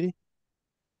activity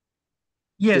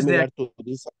Yes, similar to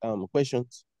these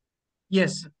questions.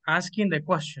 yes, asking the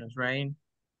questions, right?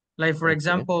 Like for Okay.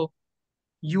 example,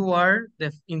 you are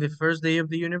in the first day of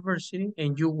the university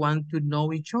and you want to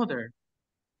know each other.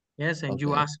 Yes, and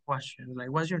you Okay. ask questions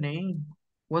like, what's your name?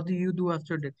 What do you do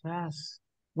after the class?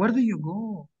 Where do you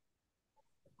go?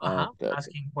 Okay.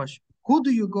 Asking questions. Who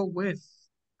do you go with?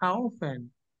 How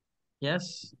often?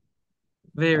 Yes,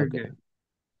 very Okay. good.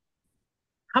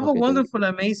 Have a Okay. Thank you. wonderful,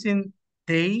 amazing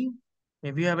day.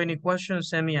 If you have any questions,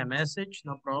 send me a message,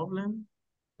 no problem.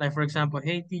 Like for example,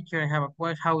 hey teacher, I have a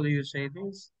question. How do you say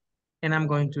this? And I'm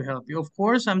going to help you. Of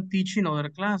course, I'm teaching other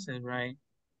classes, right?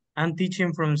 I'm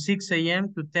teaching from 6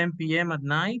 a.m. to 10 p.m. at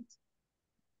night,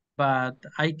 but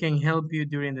I can help you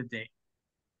during the day.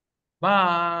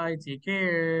 Bye. Take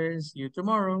care. See you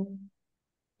tomorrow.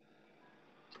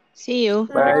 See you.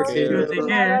 Bye. See you. Take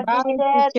care. Bye, teacher.